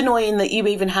just annoying that you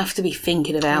even have to be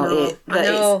thinking about it. That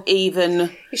it's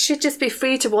even... You should just be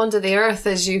free to wander the earth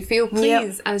as you feel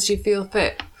pleased, as you feel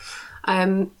fit.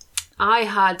 I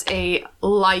had a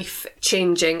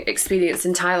life-changing experience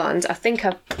in Thailand. I think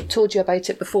I've told you about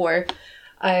it before.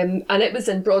 And it was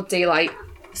in broad daylight.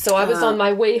 So I was on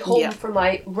my way home from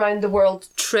my round-the-world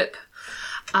trip.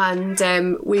 And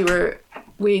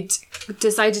we'd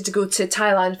decided to go to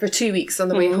Thailand for 2 weeks on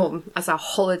the way home as a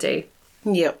holiday.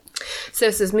 Yep. So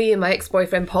this is me and my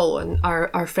ex-boyfriend Paul and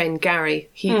our friend Gary.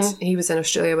 He was in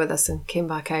Australia with us and came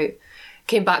back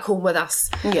home with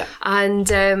us. Yeah.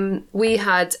 And we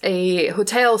had a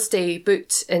hotel stay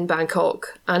booked in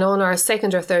Bangkok, and on our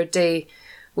second or third day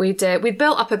we'd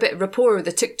built up a bit of rapport with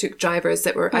the tuk-tuk drivers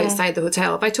that were outside the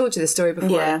hotel. Have I told you the story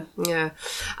before? Yeah.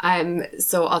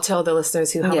 So I'll tell the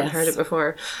listeners who haven't heard it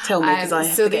before. Tell me, because I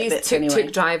have to get bits anyway. So these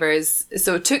tuk-tuk drivers,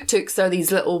 tuk-tuks are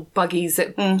these little buggies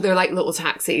that they're like little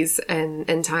taxis in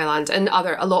Thailand and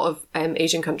a lot of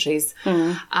Asian countries.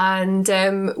 And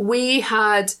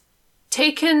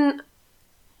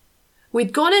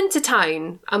we'd gone into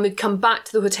town and we'd come back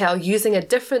to the hotel using a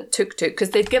different tuk-tuk,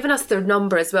 because they'd given us their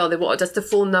number as well. They wanted us to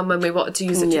phone them when we wanted to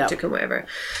use a tuk-tuk and whatever.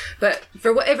 But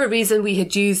for whatever reason, we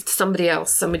had used somebody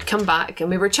else, and we'd come back and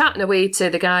we were chatting away to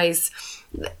the guys.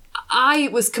 I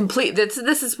was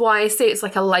this is why I say it's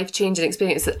like a life-changing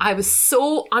experience. I was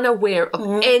so unaware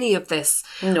of any of this.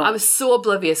 No. I was so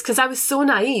oblivious because I was so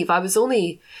naive. I was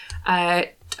only, I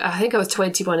think I was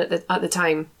 21 at the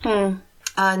time.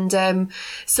 And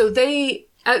so the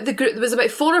group, there was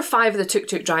about 4 or 5 of the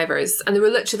tuk-tuk drivers, and they were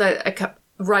literally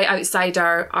right outside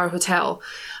our hotel.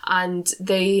 And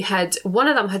one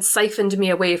of them had siphoned me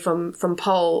away from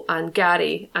Paul and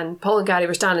Gary, and Paul and Gary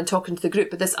were standing talking to the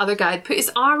group, but this other guy had put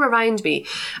his arm around me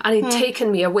and he'd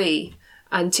taken me away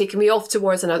and taken me off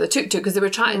towards another tuk-tuk, because they were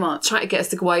trying to get us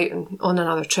to go out and on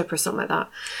another trip or something like that.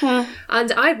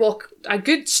 And I'd walk a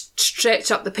good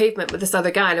stretch up the pavement with this other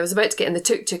guy, and I was about to get in the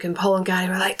tuk-tuk, and Paul and Gary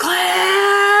were like,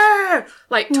 Claire!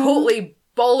 Like totally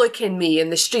bollocking me in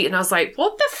the street, and I was like,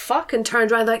 what the fuck? And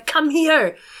turned around like, come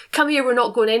here, we're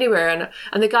not going anywhere.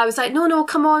 And the guy was like, no,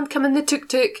 come on, come in the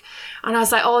tuk-tuk. And I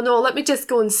was like, oh no, let me just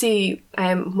go and see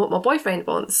what my boyfriend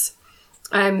wants.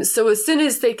 So as soon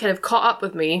as they kind of caught up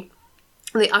with me,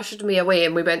 they ushered me away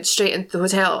and we went straight into the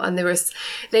hotel, and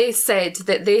they said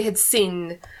that they had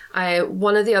seen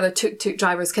one of the other tuk-tuk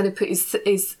drivers kind of put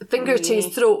his finger to his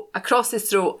throat, across his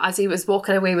throat, as he was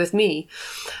walking away with me.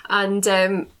 And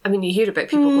I mean, you hear about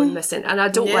people going missing, and I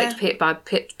don't like to paint a bad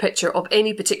picture of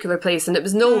any particular place, and it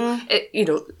was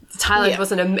Thailand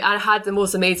wasn't I had the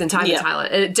most amazing time in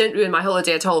Thailand, and it didn't ruin my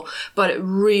holiday at all, but it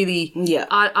really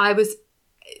I was,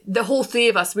 the whole three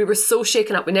of us, we were so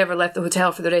shaken up, we never left the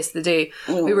hotel for the rest of the day.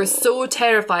 We were so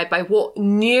terrified by what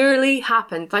nearly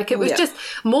happened. Like, it was just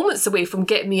moments away from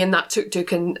getting me in that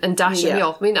tuk-tuk and dashing me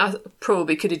off. I mean, I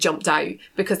probably could have jumped out,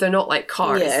 because they're not like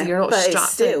cars. You're not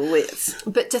strapped in.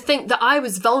 But to think that I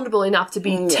was vulnerable enough to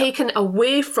be taken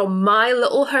away from my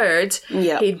little herd,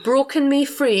 he'd broken me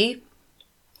free.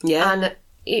 And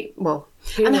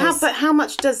how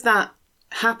much does that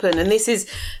happen? And this is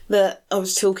that I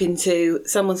was talking to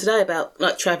someone today about,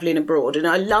 like, travelling abroad, and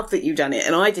I love that you've done it,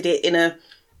 and I did it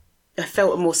I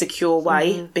felt a more secure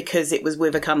way because it was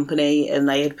with a company and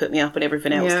they had put me up and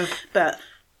everything else. But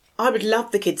I would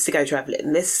love the kids to go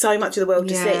travelling. There's so much of the world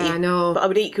to see. I know. But I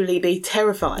would equally be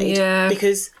terrified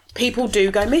because people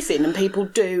do go missing, and people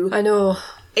do. I know.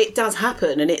 It does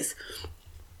happen, and it's,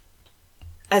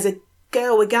 as a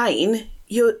girl, again,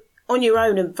 you're on your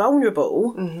own and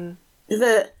vulnerable.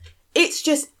 That it's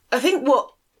just, I think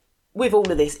with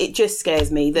all of this, it just scares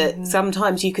me that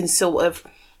sometimes you can sort of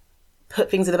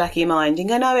put things in the back of your mind and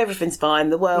go, no, everything's fine.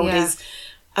 The world is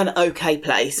an okay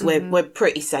place. We're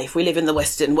pretty safe. We live in the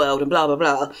Western world and blah, blah,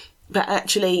 blah. But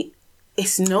actually,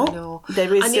 it's not.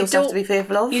 There is still stuff to be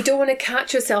fearful of. You don't want to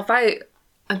catch yourself out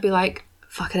and be like,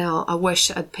 fucking hell, I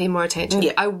wish I'd paid more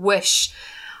attention. I wish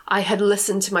I had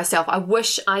listened to myself. I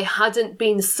wish I hadn't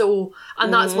been so...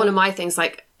 And that's one of my things,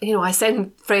 like, I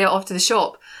send Freya off to the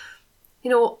shop.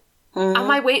 Am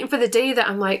I waiting for the day that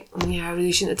I'm like, I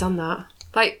really shouldn't have done that?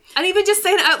 Like, and even just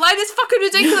saying it out loud is fucking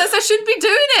ridiculous. I shouldn't be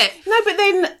doing it. No, but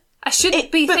then... I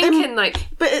shouldn't be thinking,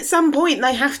 But at some point,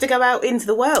 they have to go out into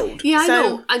the world. Yeah, I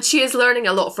know. And she is learning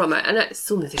a lot from it. And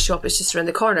it's only the shop, it's just around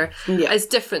the corner. It's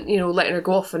different, letting her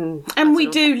go off and... And we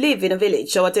do live in a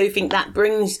village, so I do think that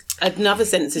brings another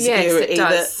sense of security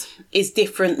that is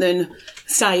different than,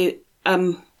 say...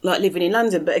 like living in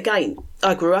London. But again,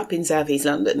 I grew up in South East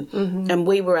London, and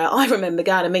we were out, I remember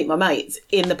going to meet my mates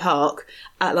in the park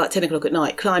at like 10 o'clock at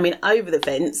night, climbing over the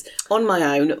fence on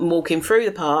my own and walking through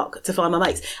the park to find my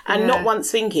mates, and not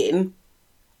once thinking,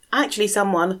 actually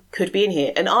someone could be in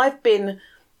here. And I've been,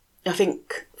 I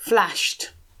think,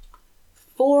 flashed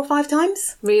 4 or 5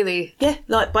 times. Really? Yeah,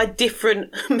 like by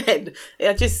different men.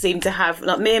 I just seem to have,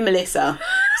 like, me and Melissa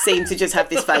seem to just have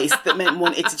this face that men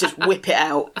wanted to just whip it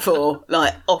out for,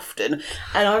 like, often.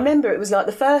 And I remember it was like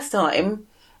the first time,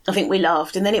 I think we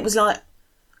laughed, and then it was like,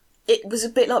 it was a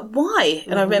bit like, why?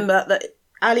 And I remember that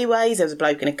alleyways, there was a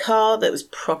bloke in a car that was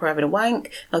proper having a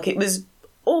wank. Like, it was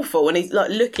awful, and he's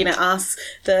like looking at us.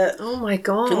 Oh my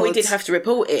god! And we did have to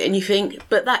report it, and you think,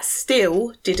 but that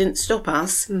still didn't stop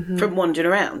us from wandering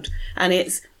around. And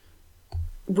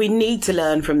we need to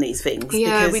learn from these things,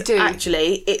 because we do.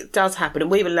 Actually it does happen,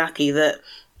 and we were lucky that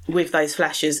with those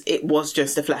flashes, it was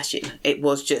just a flashing. It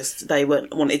was just, they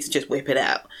wanted to just whip it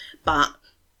out. But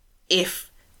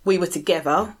if we were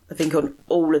together, I think on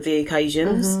all of the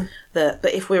occasions, but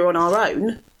if we were on our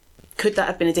own, could that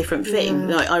have been a different thing?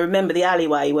 Like, I remember the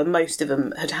alleyway where most of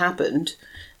them had happened,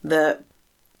 that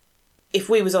if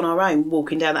we was on our own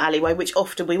walking down the alleyway, which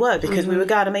often we were because we were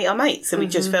going to meet our mates, and we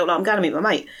just felt like, I'm going to meet my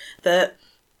mate, that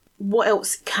what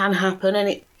else can happen?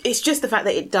 And it's just the fact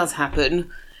that it does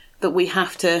happen that we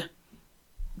have to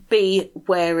be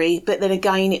wary. But then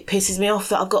again, it pisses me off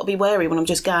that I've got to be wary when I'm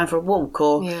just going for a walk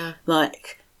or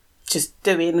like just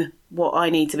doing what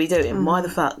I need to be doing. Why the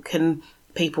fuck can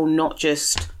people not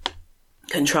just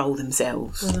control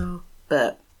themselves? I know.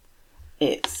 But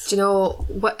it's... Do you know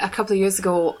what? A couple of years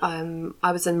ago,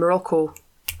 I was in Morocco,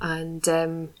 and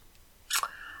it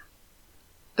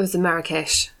was in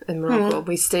Marrakesh in Morocco.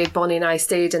 Bonnie and I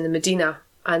stayed in the Medina,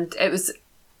 and it was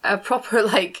a proper,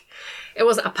 like, it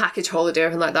wasn't a package holiday or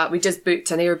anything like that. We just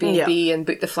booked an Airbnb and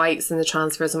booked the flights and the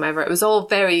transfers and whatever. It was all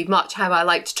very much how I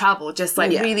like to travel, just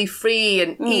like really free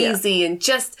and easy and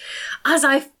just as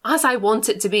I want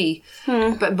it to be.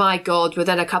 But my God,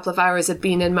 within a couple of hours of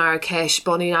being in Marrakesh,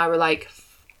 Bonnie and I were like,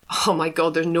 oh my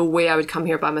God, there's no way I would come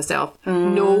here by myself.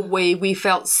 No way. We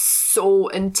felt so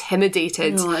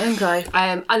intimidated. Right, okay.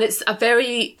 And it's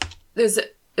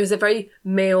it was a very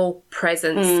male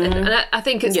presence, and I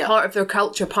think it's part of their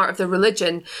culture, part of their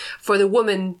religion, for the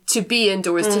woman to be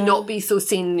indoors, to not be so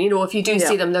seen. You know, if you do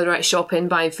see them, they're out shopping,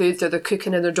 buying food, or they're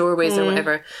cooking in their doorways or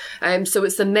whatever. So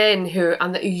it's the men who,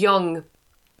 and the young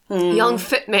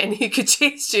fit men who could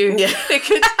chase you, they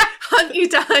could hunt you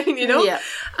down, you know.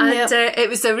 And it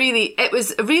was a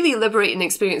really liberating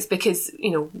experience because,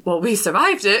 you know, well, we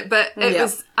survived it, but it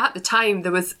was, at the time,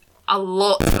 there was a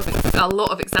lot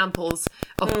of examples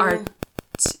of our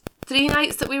 3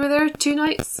 nights that we were there, 2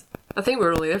 nights. I think we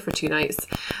were only there for 2 nights.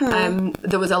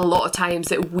 There was a lot of times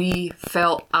that we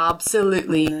felt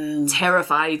absolutely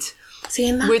terrified.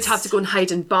 We'd have to go and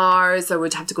hide in bars, or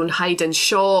we'd have to go and hide in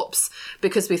shops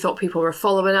because we thought people were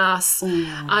following us.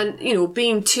 And, you know,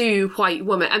 being 2 white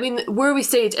women, I mean, where we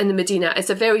stayed in the Medina, it's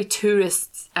a very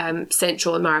tourist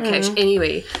central in Marrakesh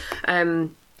anyway.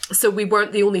 So we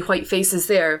weren't the only white faces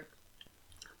there.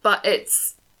 But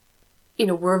it's, you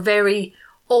know, we're very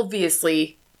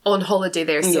obviously on holiday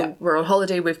there. So we're on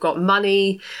holiday, we've got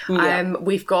money,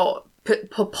 we've got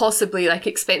possibly like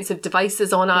expensive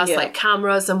devices on us, like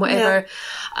cameras and whatever.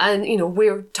 And, you know,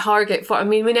 we're target for, I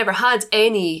mean, we never had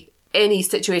any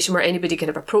situation where anybody kind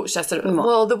of approached us.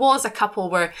 Well, there was a couple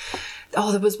where,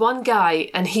 there was one guy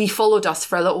and he followed us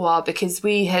for a little while because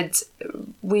we'd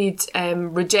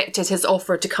rejected his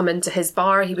offer to come into his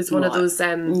bar. He was one of those, I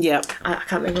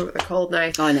can't remember what they're called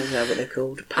now. I never know what they're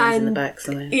called. Pains in the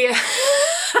backside. Yeah.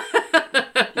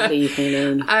 Leave me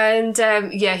alone. And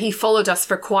he followed us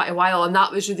for quite a while, and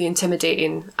that was really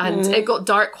intimidating. And it got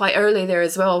dark quite early there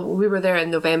as well. We were there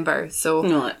in November,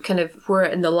 so kind of we're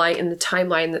in the light in the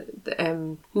timeline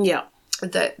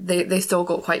that they still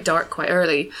got quite dark quite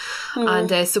early.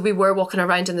 And so we were walking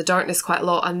around in the darkness quite a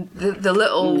lot, and the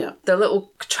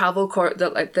little travel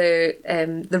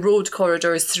the road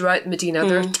corridors throughout Medina,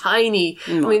 they're tiny.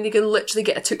 I mean, they can literally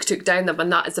get a tuk-tuk down them,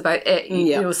 and that is about it.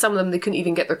 You know, some of them, they couldn't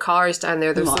even get their cars down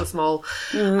there, they're so small.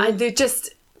 And they're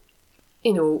just,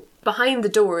 you know, behind the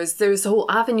doors there's whole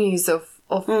avenues of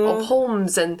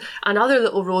homes and other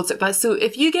little roads. So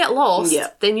if you get lost,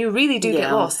 then you really do get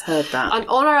lost. Heard that. And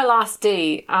on our last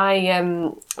day,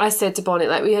 I said to Bonnie,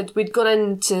 like we'd gone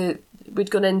into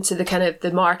the kind of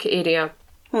the market area,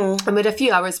 and we had a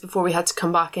few hours before we had to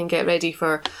come back and get ready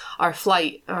for our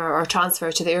flight or our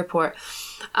transfer to the airport.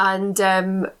 And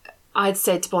I'd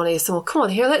said to Bonnie, so well, come on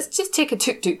here, let's just take a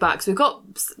tuk-tuk back because we've got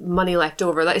money left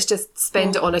over. Let's just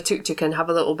spend it on a tuk-tuk and have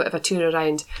a little bit of a tour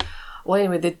around. Well,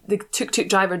 anyway, the tuk-tuk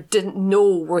driver didn't know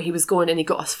where he was going and he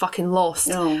got us fucking lost.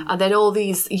 And then all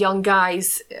these young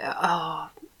guys, God,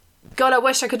 I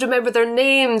wish I could remember their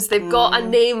names. They've got a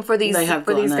name for these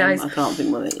guys. I can't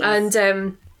think what it is.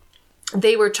 And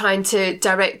they were trying to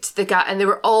direct the guy, and they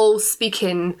were all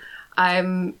speaking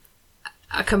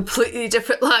a completely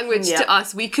different language to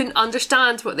us. We couldn't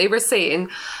understand what they were saying.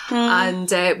 And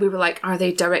we were like, are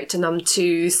they directing them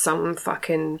to some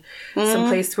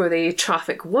place where they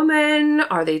traffic women?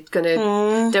 Are they going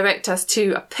to direct us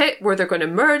to a pit where they're going to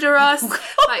murder us?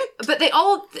 But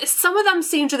some of them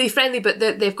seemed really friendly, but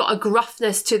they've got a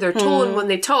gruffness to their tone when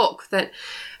they talk that...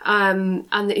 and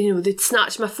you know, they'd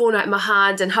snatch my phone out of my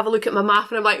hand and have a look at my map,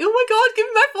 and I'm like, oh my god, give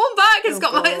me my phone back, it's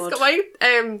got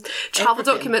my travel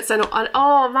documents in it. And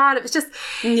oh man, it was just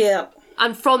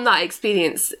and from that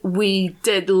experience we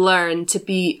did learn to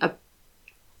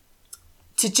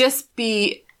just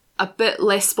be a bit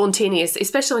less spontaneous,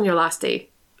 especially on your last day,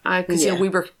 because you know, we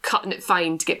were cutting it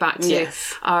fine to get back to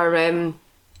our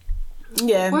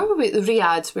where were we?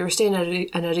 Riyadh. We were staying in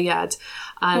a Riyadh,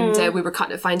 and we were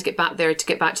cutting it fine to get back there, to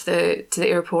get back to the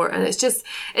airport. And it's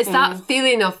that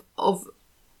feeling of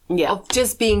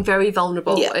just being very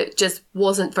vulnerable. It just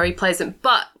wasn't very pleasant,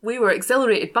 but we were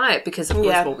exhilarated by it because, of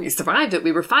course, we survived it.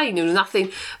 We were fine. You know,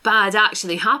 nothing bad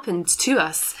actually happened to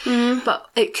us, but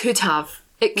it could have.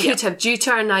 It could have, due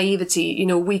to our naivety. You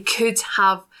know, we could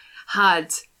have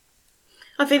had.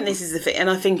 I think this is the thing, and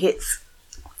I think it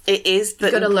is.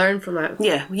 You've got to learn from it.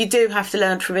 Yeah, you do have to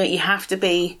learn from it. You have to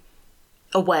be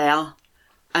aware.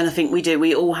 And I think we do.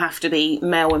 We all have to be,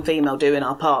 male and female, doing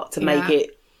our part to make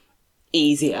it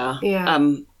easier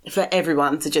for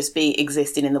everyone to just be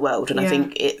existing in the world. And I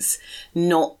think it's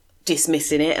not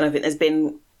dismissing it. And I think there's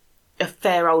been a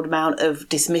fair old amount of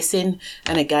dismissing.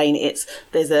 And again,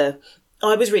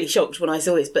 I was really shocked when I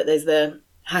saw this, but there's the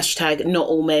hashtag not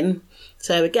all men.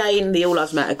 So again, the All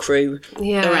Lives Matter crew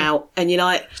are out, and you're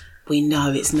like, we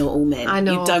know it's not all men. I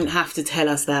know. You don't have to tell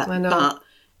us that, but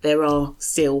there are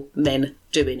still men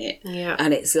doing it. Yeah.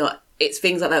 And it's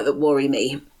things like that worry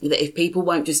me. That if people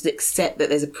won't just accept that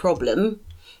there's a problem,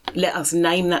 let us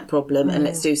name that problem and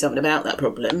let's do something about that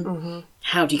problem.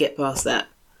 How do you get past that?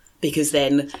 Because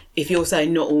then, if you're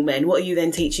saying not all men, what are you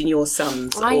then teaching your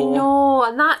sons? I know,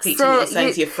 and that's teaching what you're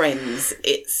saying to your friends.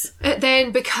 It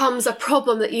then becomes a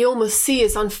problem that you almost see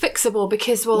as unfixable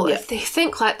because, if they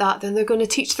think like that, then they're going to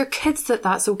teach their kids that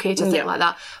that's okay to think like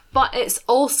that. But it's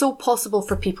also possible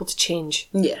for people to change.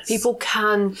 Yes. People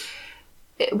can,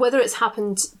 whether it's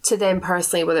happened to them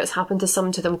personally, whether it's happened to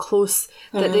someone to them close,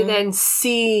 that they then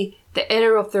see the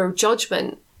error of their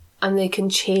judgment and they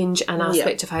can change an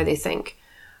aspect of how they think.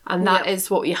 And that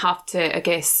is what you have to, I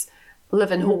guess,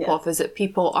 live in hope of, is that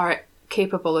people are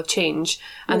capable of change.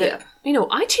 And that,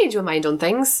 I change my mind on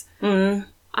things. And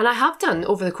I have done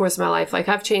over the course of my life. Like,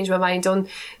 I've changed my mind on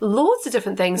loads of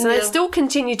different things. And I still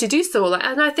continue to do so.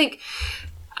 And I think,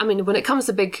 when it comes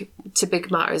to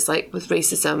big matters, like with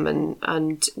racism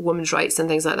and women's rights and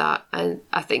things like that, and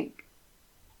I think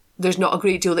there's not a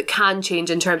great deal that can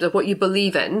change in terms of what you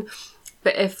believe in.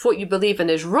 But if what you believe in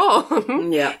is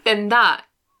wrong, then that...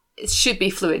 it should be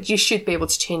fluid. You should be able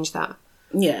to change that.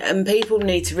 Yeah, and people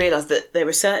need to realise that there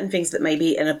are certain things that may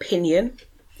be an opinion,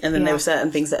 and then there are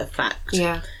certain things that are fact.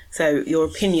 Yeah. So your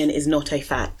opinion is not a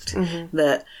fact.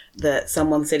 That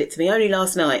someone said it to me only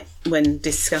last night when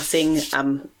discussing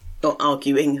or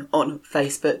arguing on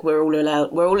Facebook. We're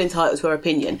all entitled to our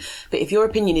opinion. But if your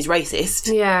opinion is racist,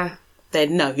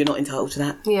 then no, you're not entitled to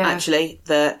that. Yeah. Actually,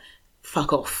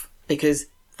 fuck off, because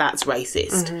that's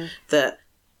racist. But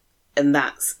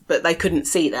they couldn't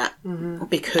see that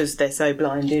because they're so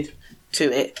blinded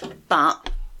to it. But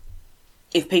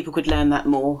if people could learn that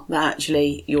more, that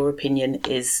actually your opinion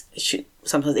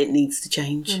sometimes it needs to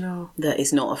change. That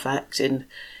is not a fact. And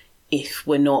if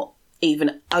we're not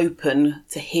even open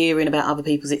to hearing about other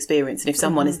people's experience, and if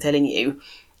someone is telling you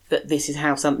that this is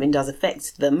how something does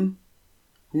affect them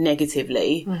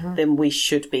negatively, then we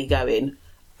should be going,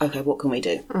 okay, what can we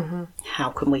do? How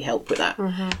can we help with that?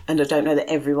 And I don't know that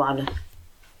everyone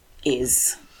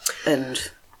is,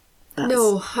 and that's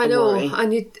no, I know. worry.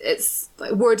 And it's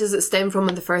like, where does it stem from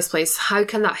in the first place? How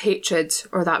can that hatred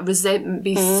or that resentment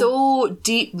be so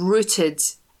deep rooted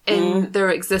in their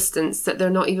existence that they're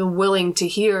not even willing to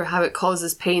hear how it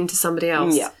causes pain to somebody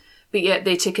else? But yet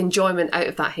they take enjoyment out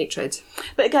of that hatred.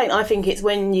 But again, I think it's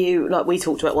when you, like we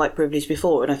talked about white privilege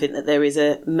before, and I think that there is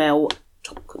a male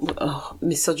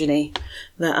misogyny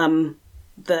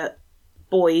that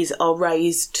boys are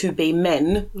raised to be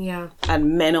men,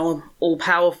 and men are all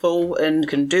powerful and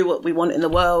can do what we want in the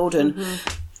world. And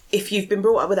if you've been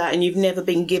brought up with that and you've never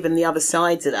been given the other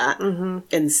sides of that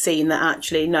and seen that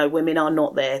actually no, women are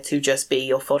not there to just be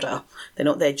your fodder. They're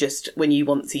not there just when you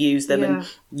want to use them and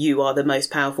you are the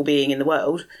most powerful being in the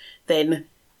world, then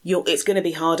it's going to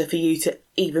be harder for you to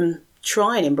even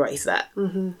try and embrace that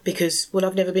because,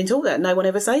 I've never been taught that. No one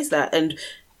ever says that. And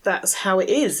that's how it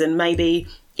is. And maybe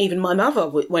even my mother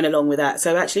went along with that.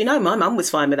 So actually, no, my mum was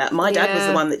fine with that. My dad was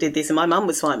the one that did this and my mum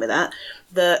was fine with that.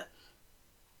 That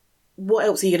what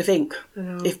else are you going to think?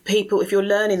 If you're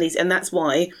learning these, and that's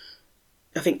why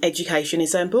I think education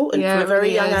is so important from a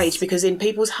very young age, because in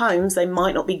people's homes, they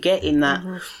might not be getting that.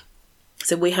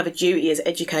 So we have a duty as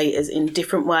educators in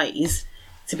different ways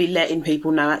to be letting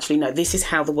people know, actually, no, this is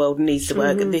how the world needs to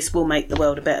work and this will make the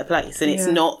world a better place. And it's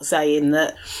not saying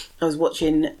that... I was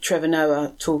watching Trevor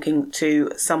Noah talking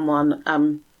to someone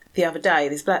the other day,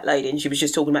 this black lady, and she was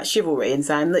just talking about chivalry and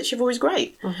saying that chivalry is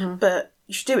great, but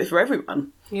you should do it for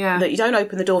everyone. That you don't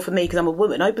open the door for me because I'm a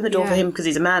woman, open the door for him because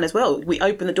he's a man as well. We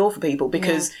open the door for people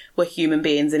because we're human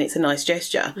beings and it's a nice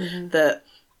gesture. That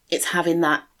it's having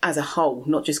that as a whole,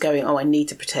 not just going, I need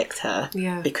to protect her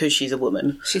because she's a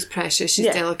woman. She's precious, she's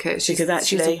delicate, she's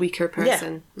a weaker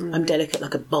person. I'm delicate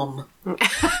like a bomb.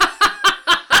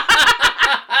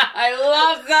 I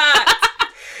love that.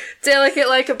 Delicate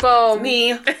like a bomb.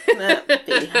 Me.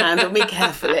 Handle me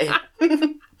carefully.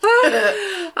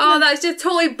 Oh, that's just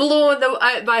totally blown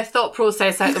my thought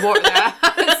process out the water there.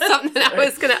 It's something I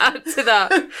was going to add to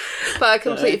that, but I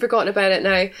completely forgotten about it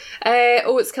now.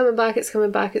 It's coming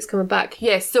back.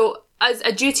 Yes, so as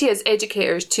a duty as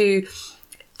educators to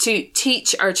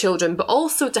teach our children, but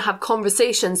also to have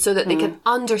conversations so that they can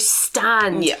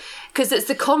understand. Because it's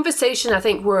the conversation, I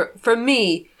think, where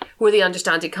the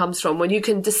understanding comes from, when you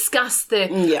can discuss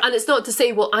and it's not to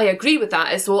say, well, I agree with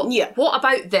that, it's what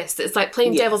about this? It's like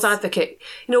playing devil's advocate.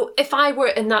 If I were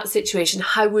in that situation,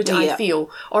 how would I feel?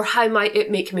 Or how might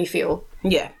it make me feel?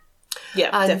 And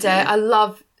definitely. I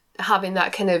love having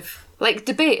that kind of, like,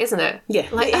 debate, isn't it?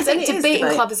 I think debating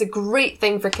club is a great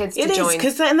thing for kids to join. It is,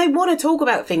 because they want to talk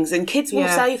about things, and kids will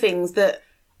say things that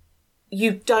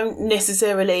you don't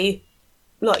necessarily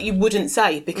like you wouldn't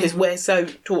say, because we're so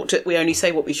taught that we only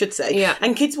say what we should say. Yeah.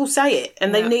 And kids will say it,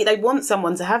 and they want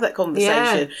someone to have that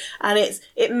conversation. Yeah. And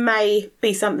it may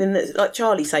be something that, like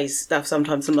Charlie says stuff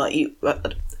sometimes. I'm like,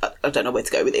 I don't know where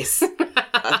to go with this.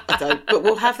 I don't. But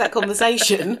we'll have that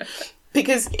conversation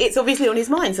because it's obviously on his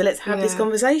mind. So let's have this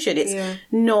conversation. It's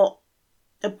not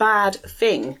a bad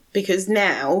thing, because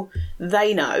now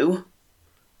they know,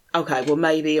 okay, well,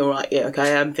 maybe, all right, yeah,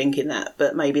 okay, I'm thinking that,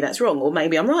 but maybe that's wrong, or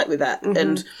maybe I'm right with that,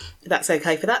 and that's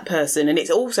okay for that person. And it's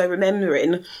also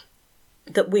remembering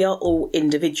that we are all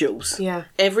individuals. Yeah.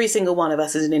 Every single one of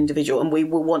us is an individual, and we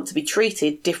will want to be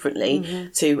treated differently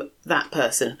to that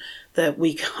person. That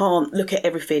we can't look at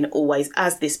everything always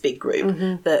as this big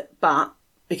group, but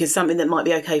because something that might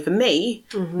be okay for me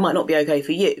might not be okay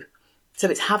for you. So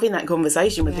it's having that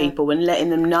conversation with people and letting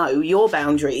them know your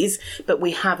boundaries, but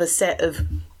we have a set of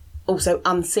also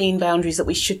unseen boundaries that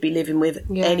we should be living with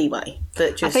anyway.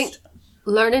 That just, I think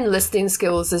learning listening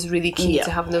skills is really key to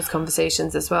having those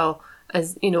conversations as well.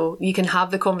 As you know, you can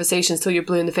have the conversations till you're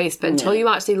blue in the face, but until you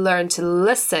actually learn to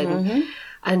listen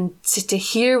and to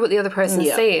hear what the other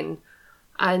person's saying,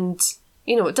 and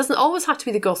you know, it doesn't always have to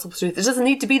be the gospel truth. It doesn't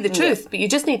need to be the truth, but you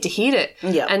just need to hear it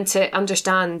and to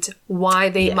understand why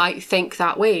they might think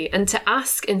that way, and to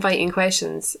ask inviting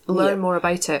questions, learn more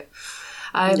about it.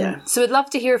 So I'd love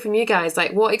to hear from you guys,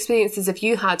 like what experiences have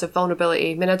you had of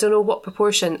vulnerability? I mean, I don't know what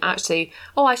proportion actually.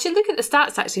 Oh, I should look at the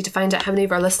stats actually to find out how many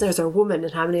of our listeners are women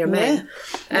and how many are men.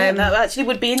 That actually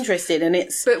would be interesting, and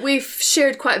But we've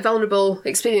shared quite vulnerable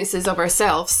experiences of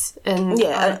ourselves in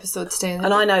our episode today.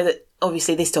 And I know that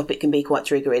obviously this topic can be quite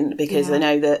triggering, because I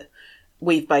know that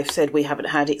we've both said we haven't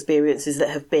had experiences that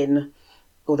have been,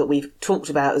 or that we've talked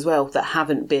about as well, that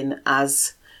haven't been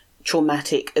as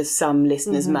traumatic as some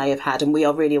listeners may have had, and we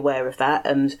are really aware of that.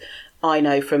 And I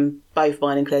know from both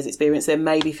mine and Claire's experience, there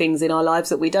may be things in our lives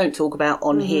that we don't talk about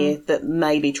on here that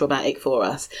may be traumatic for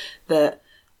us.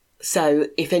 So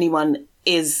if anyone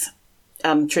is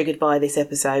triggered by this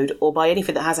episode or by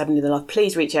anything that has happened in their life,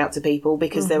 please reach out to people,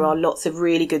 because there are lots of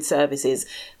really good services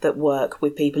that work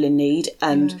with people in need,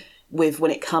 and with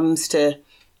when it comes to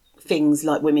things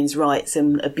like women's rights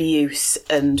and abuse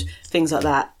and things like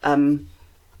that.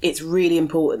 It's really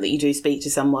important that you do speak to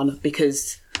someone,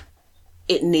 because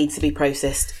it needs to be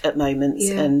processed at moments,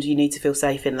 and you need to feel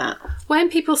safe in that. When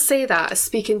people say that,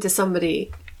 speaking to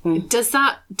somebody,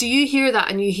 do you hear that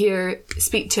and you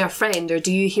speak to a friend, or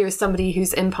do you hear somebody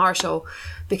who's impartial?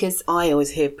 Because I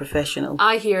always hear professional.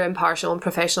 I hear impartial and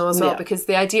professional as well, because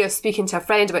the idea of speaking to a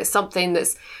friend about something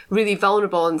that's really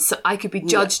vulnerable and so I could be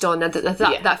judged on, and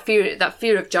that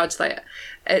fear of judge, like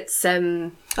it's. I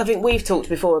think we've talked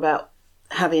before about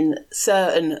having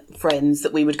certain friends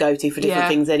that we would go to for different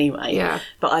things anyway. Yeah.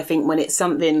 But I think when it's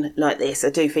something like this, I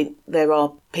do think there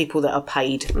are people that are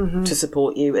paid to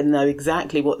support you and know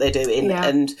exactly what they're doing,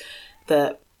 and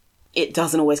that it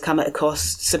doesn't always come at a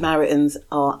cost. Samaritans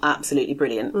are absolutely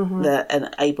brilliant,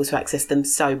 and able to access them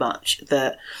so much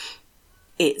that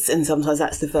and sometimes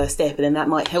that's the first step, and then that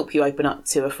might help you open up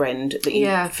to a friend that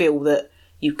you feel that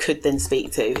you could then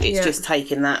speak to. It's just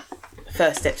taking that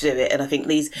first step to do it. And I think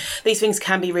these things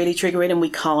can be really triggering, and we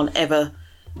can't ever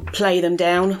play them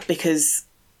down, because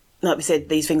like we said,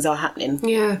 these things are happening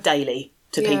daily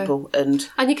to people, and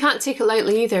you can't take it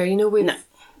lightly either. You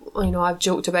know, I've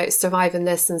joked about surviving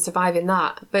this and surviving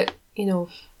that, but you know,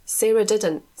 Sarah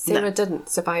didn't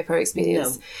survive her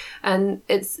experience. And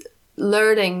it's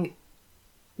learning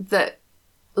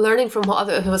from what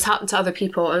has happened to other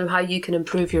people, and how you can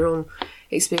improve your own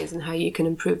experience and how you can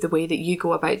improve the way that you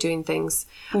go about doing things.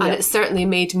 And it certainly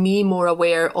made me more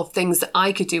aware of things that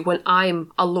I could do when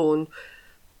I'm alone,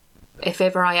 if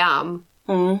ever I am,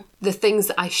 the things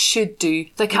that I should do.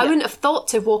 Like I wouldn't have thought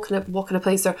to walk in a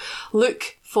place or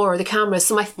look for the cameras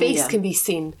so my face can be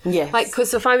seen. Like,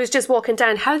 because if I was just walking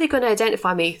down, how are they going to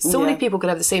identify me? So many people could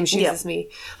have the same shoes as me.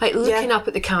 Like looking up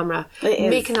at the camera,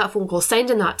 making that phone call,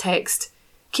 sending that text,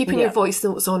 keeping your voice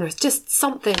notes on, or just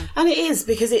something. And it is,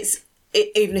 because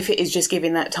even if it is just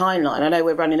giving that timeline, I know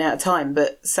we're running out of time,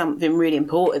 but something really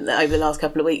important that over the last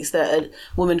couple of weeks, that a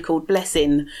woman called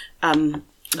Blessing was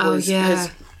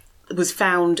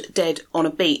found dead on a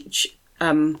beach,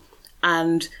 and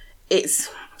it's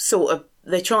sort of,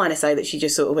 they're trying to say that she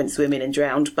just sort of went swimming and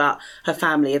drowned, but her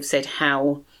family have said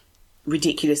how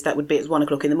ridiculous that would be. It's 1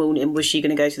 o'clock in the morning. Was she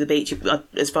going to go to the beach?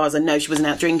 As far as I know, she wasn't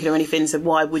out drinking or anything, so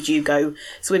why would you go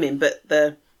swimming? But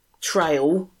the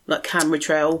trail, like camera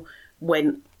trail,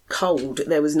 went cold.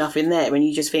 There was nothing there, and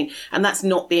you just think, and that's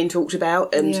not being talked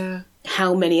about. And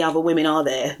how many other women are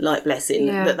there like Blessing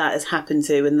that has happened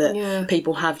to, and that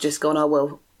people have just gone, oh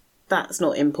well, that's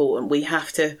not important. We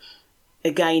have to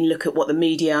again, look at what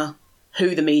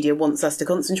who the media wants us to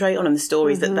concentrate on and the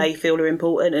stories that they feel are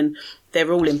important, and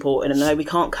they're all important. And I know we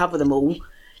can't cover them all,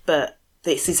 but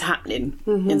this is happening.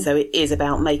 And so it is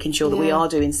about making sure that we are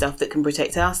doing stuff that can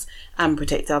protect us and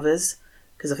protect others,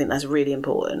 because I think that's really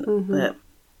important. But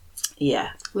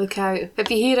yeah. Look out.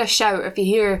 If you hear a shout, if you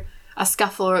hear a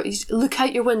scuffle, or look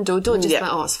out your window. Don't just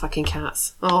like, oh, it's fucking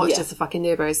cats. Oh, it's just the fucking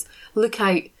neighbours. Look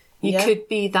out. You could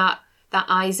be that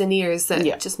eyes and ears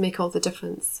that just make all the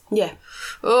difference. Yeah.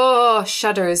 Oh,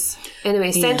 shudders.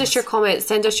 Anyway, send us your comments,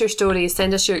 send us your stories,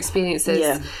 send us your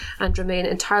experiences, and remain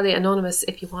entirely anonymous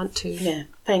if you want to. Yeah.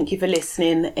 Thank you for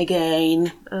listening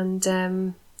again. And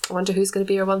I wonder who's going to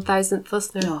be our 1000th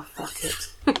listener. Oh, fuck it.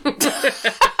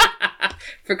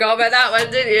 Forgot about that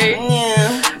one, didn't you?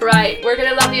 Yeah. Right, we're going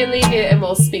to love you and leave you, and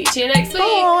we'll speak to you next week.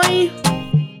 Bye.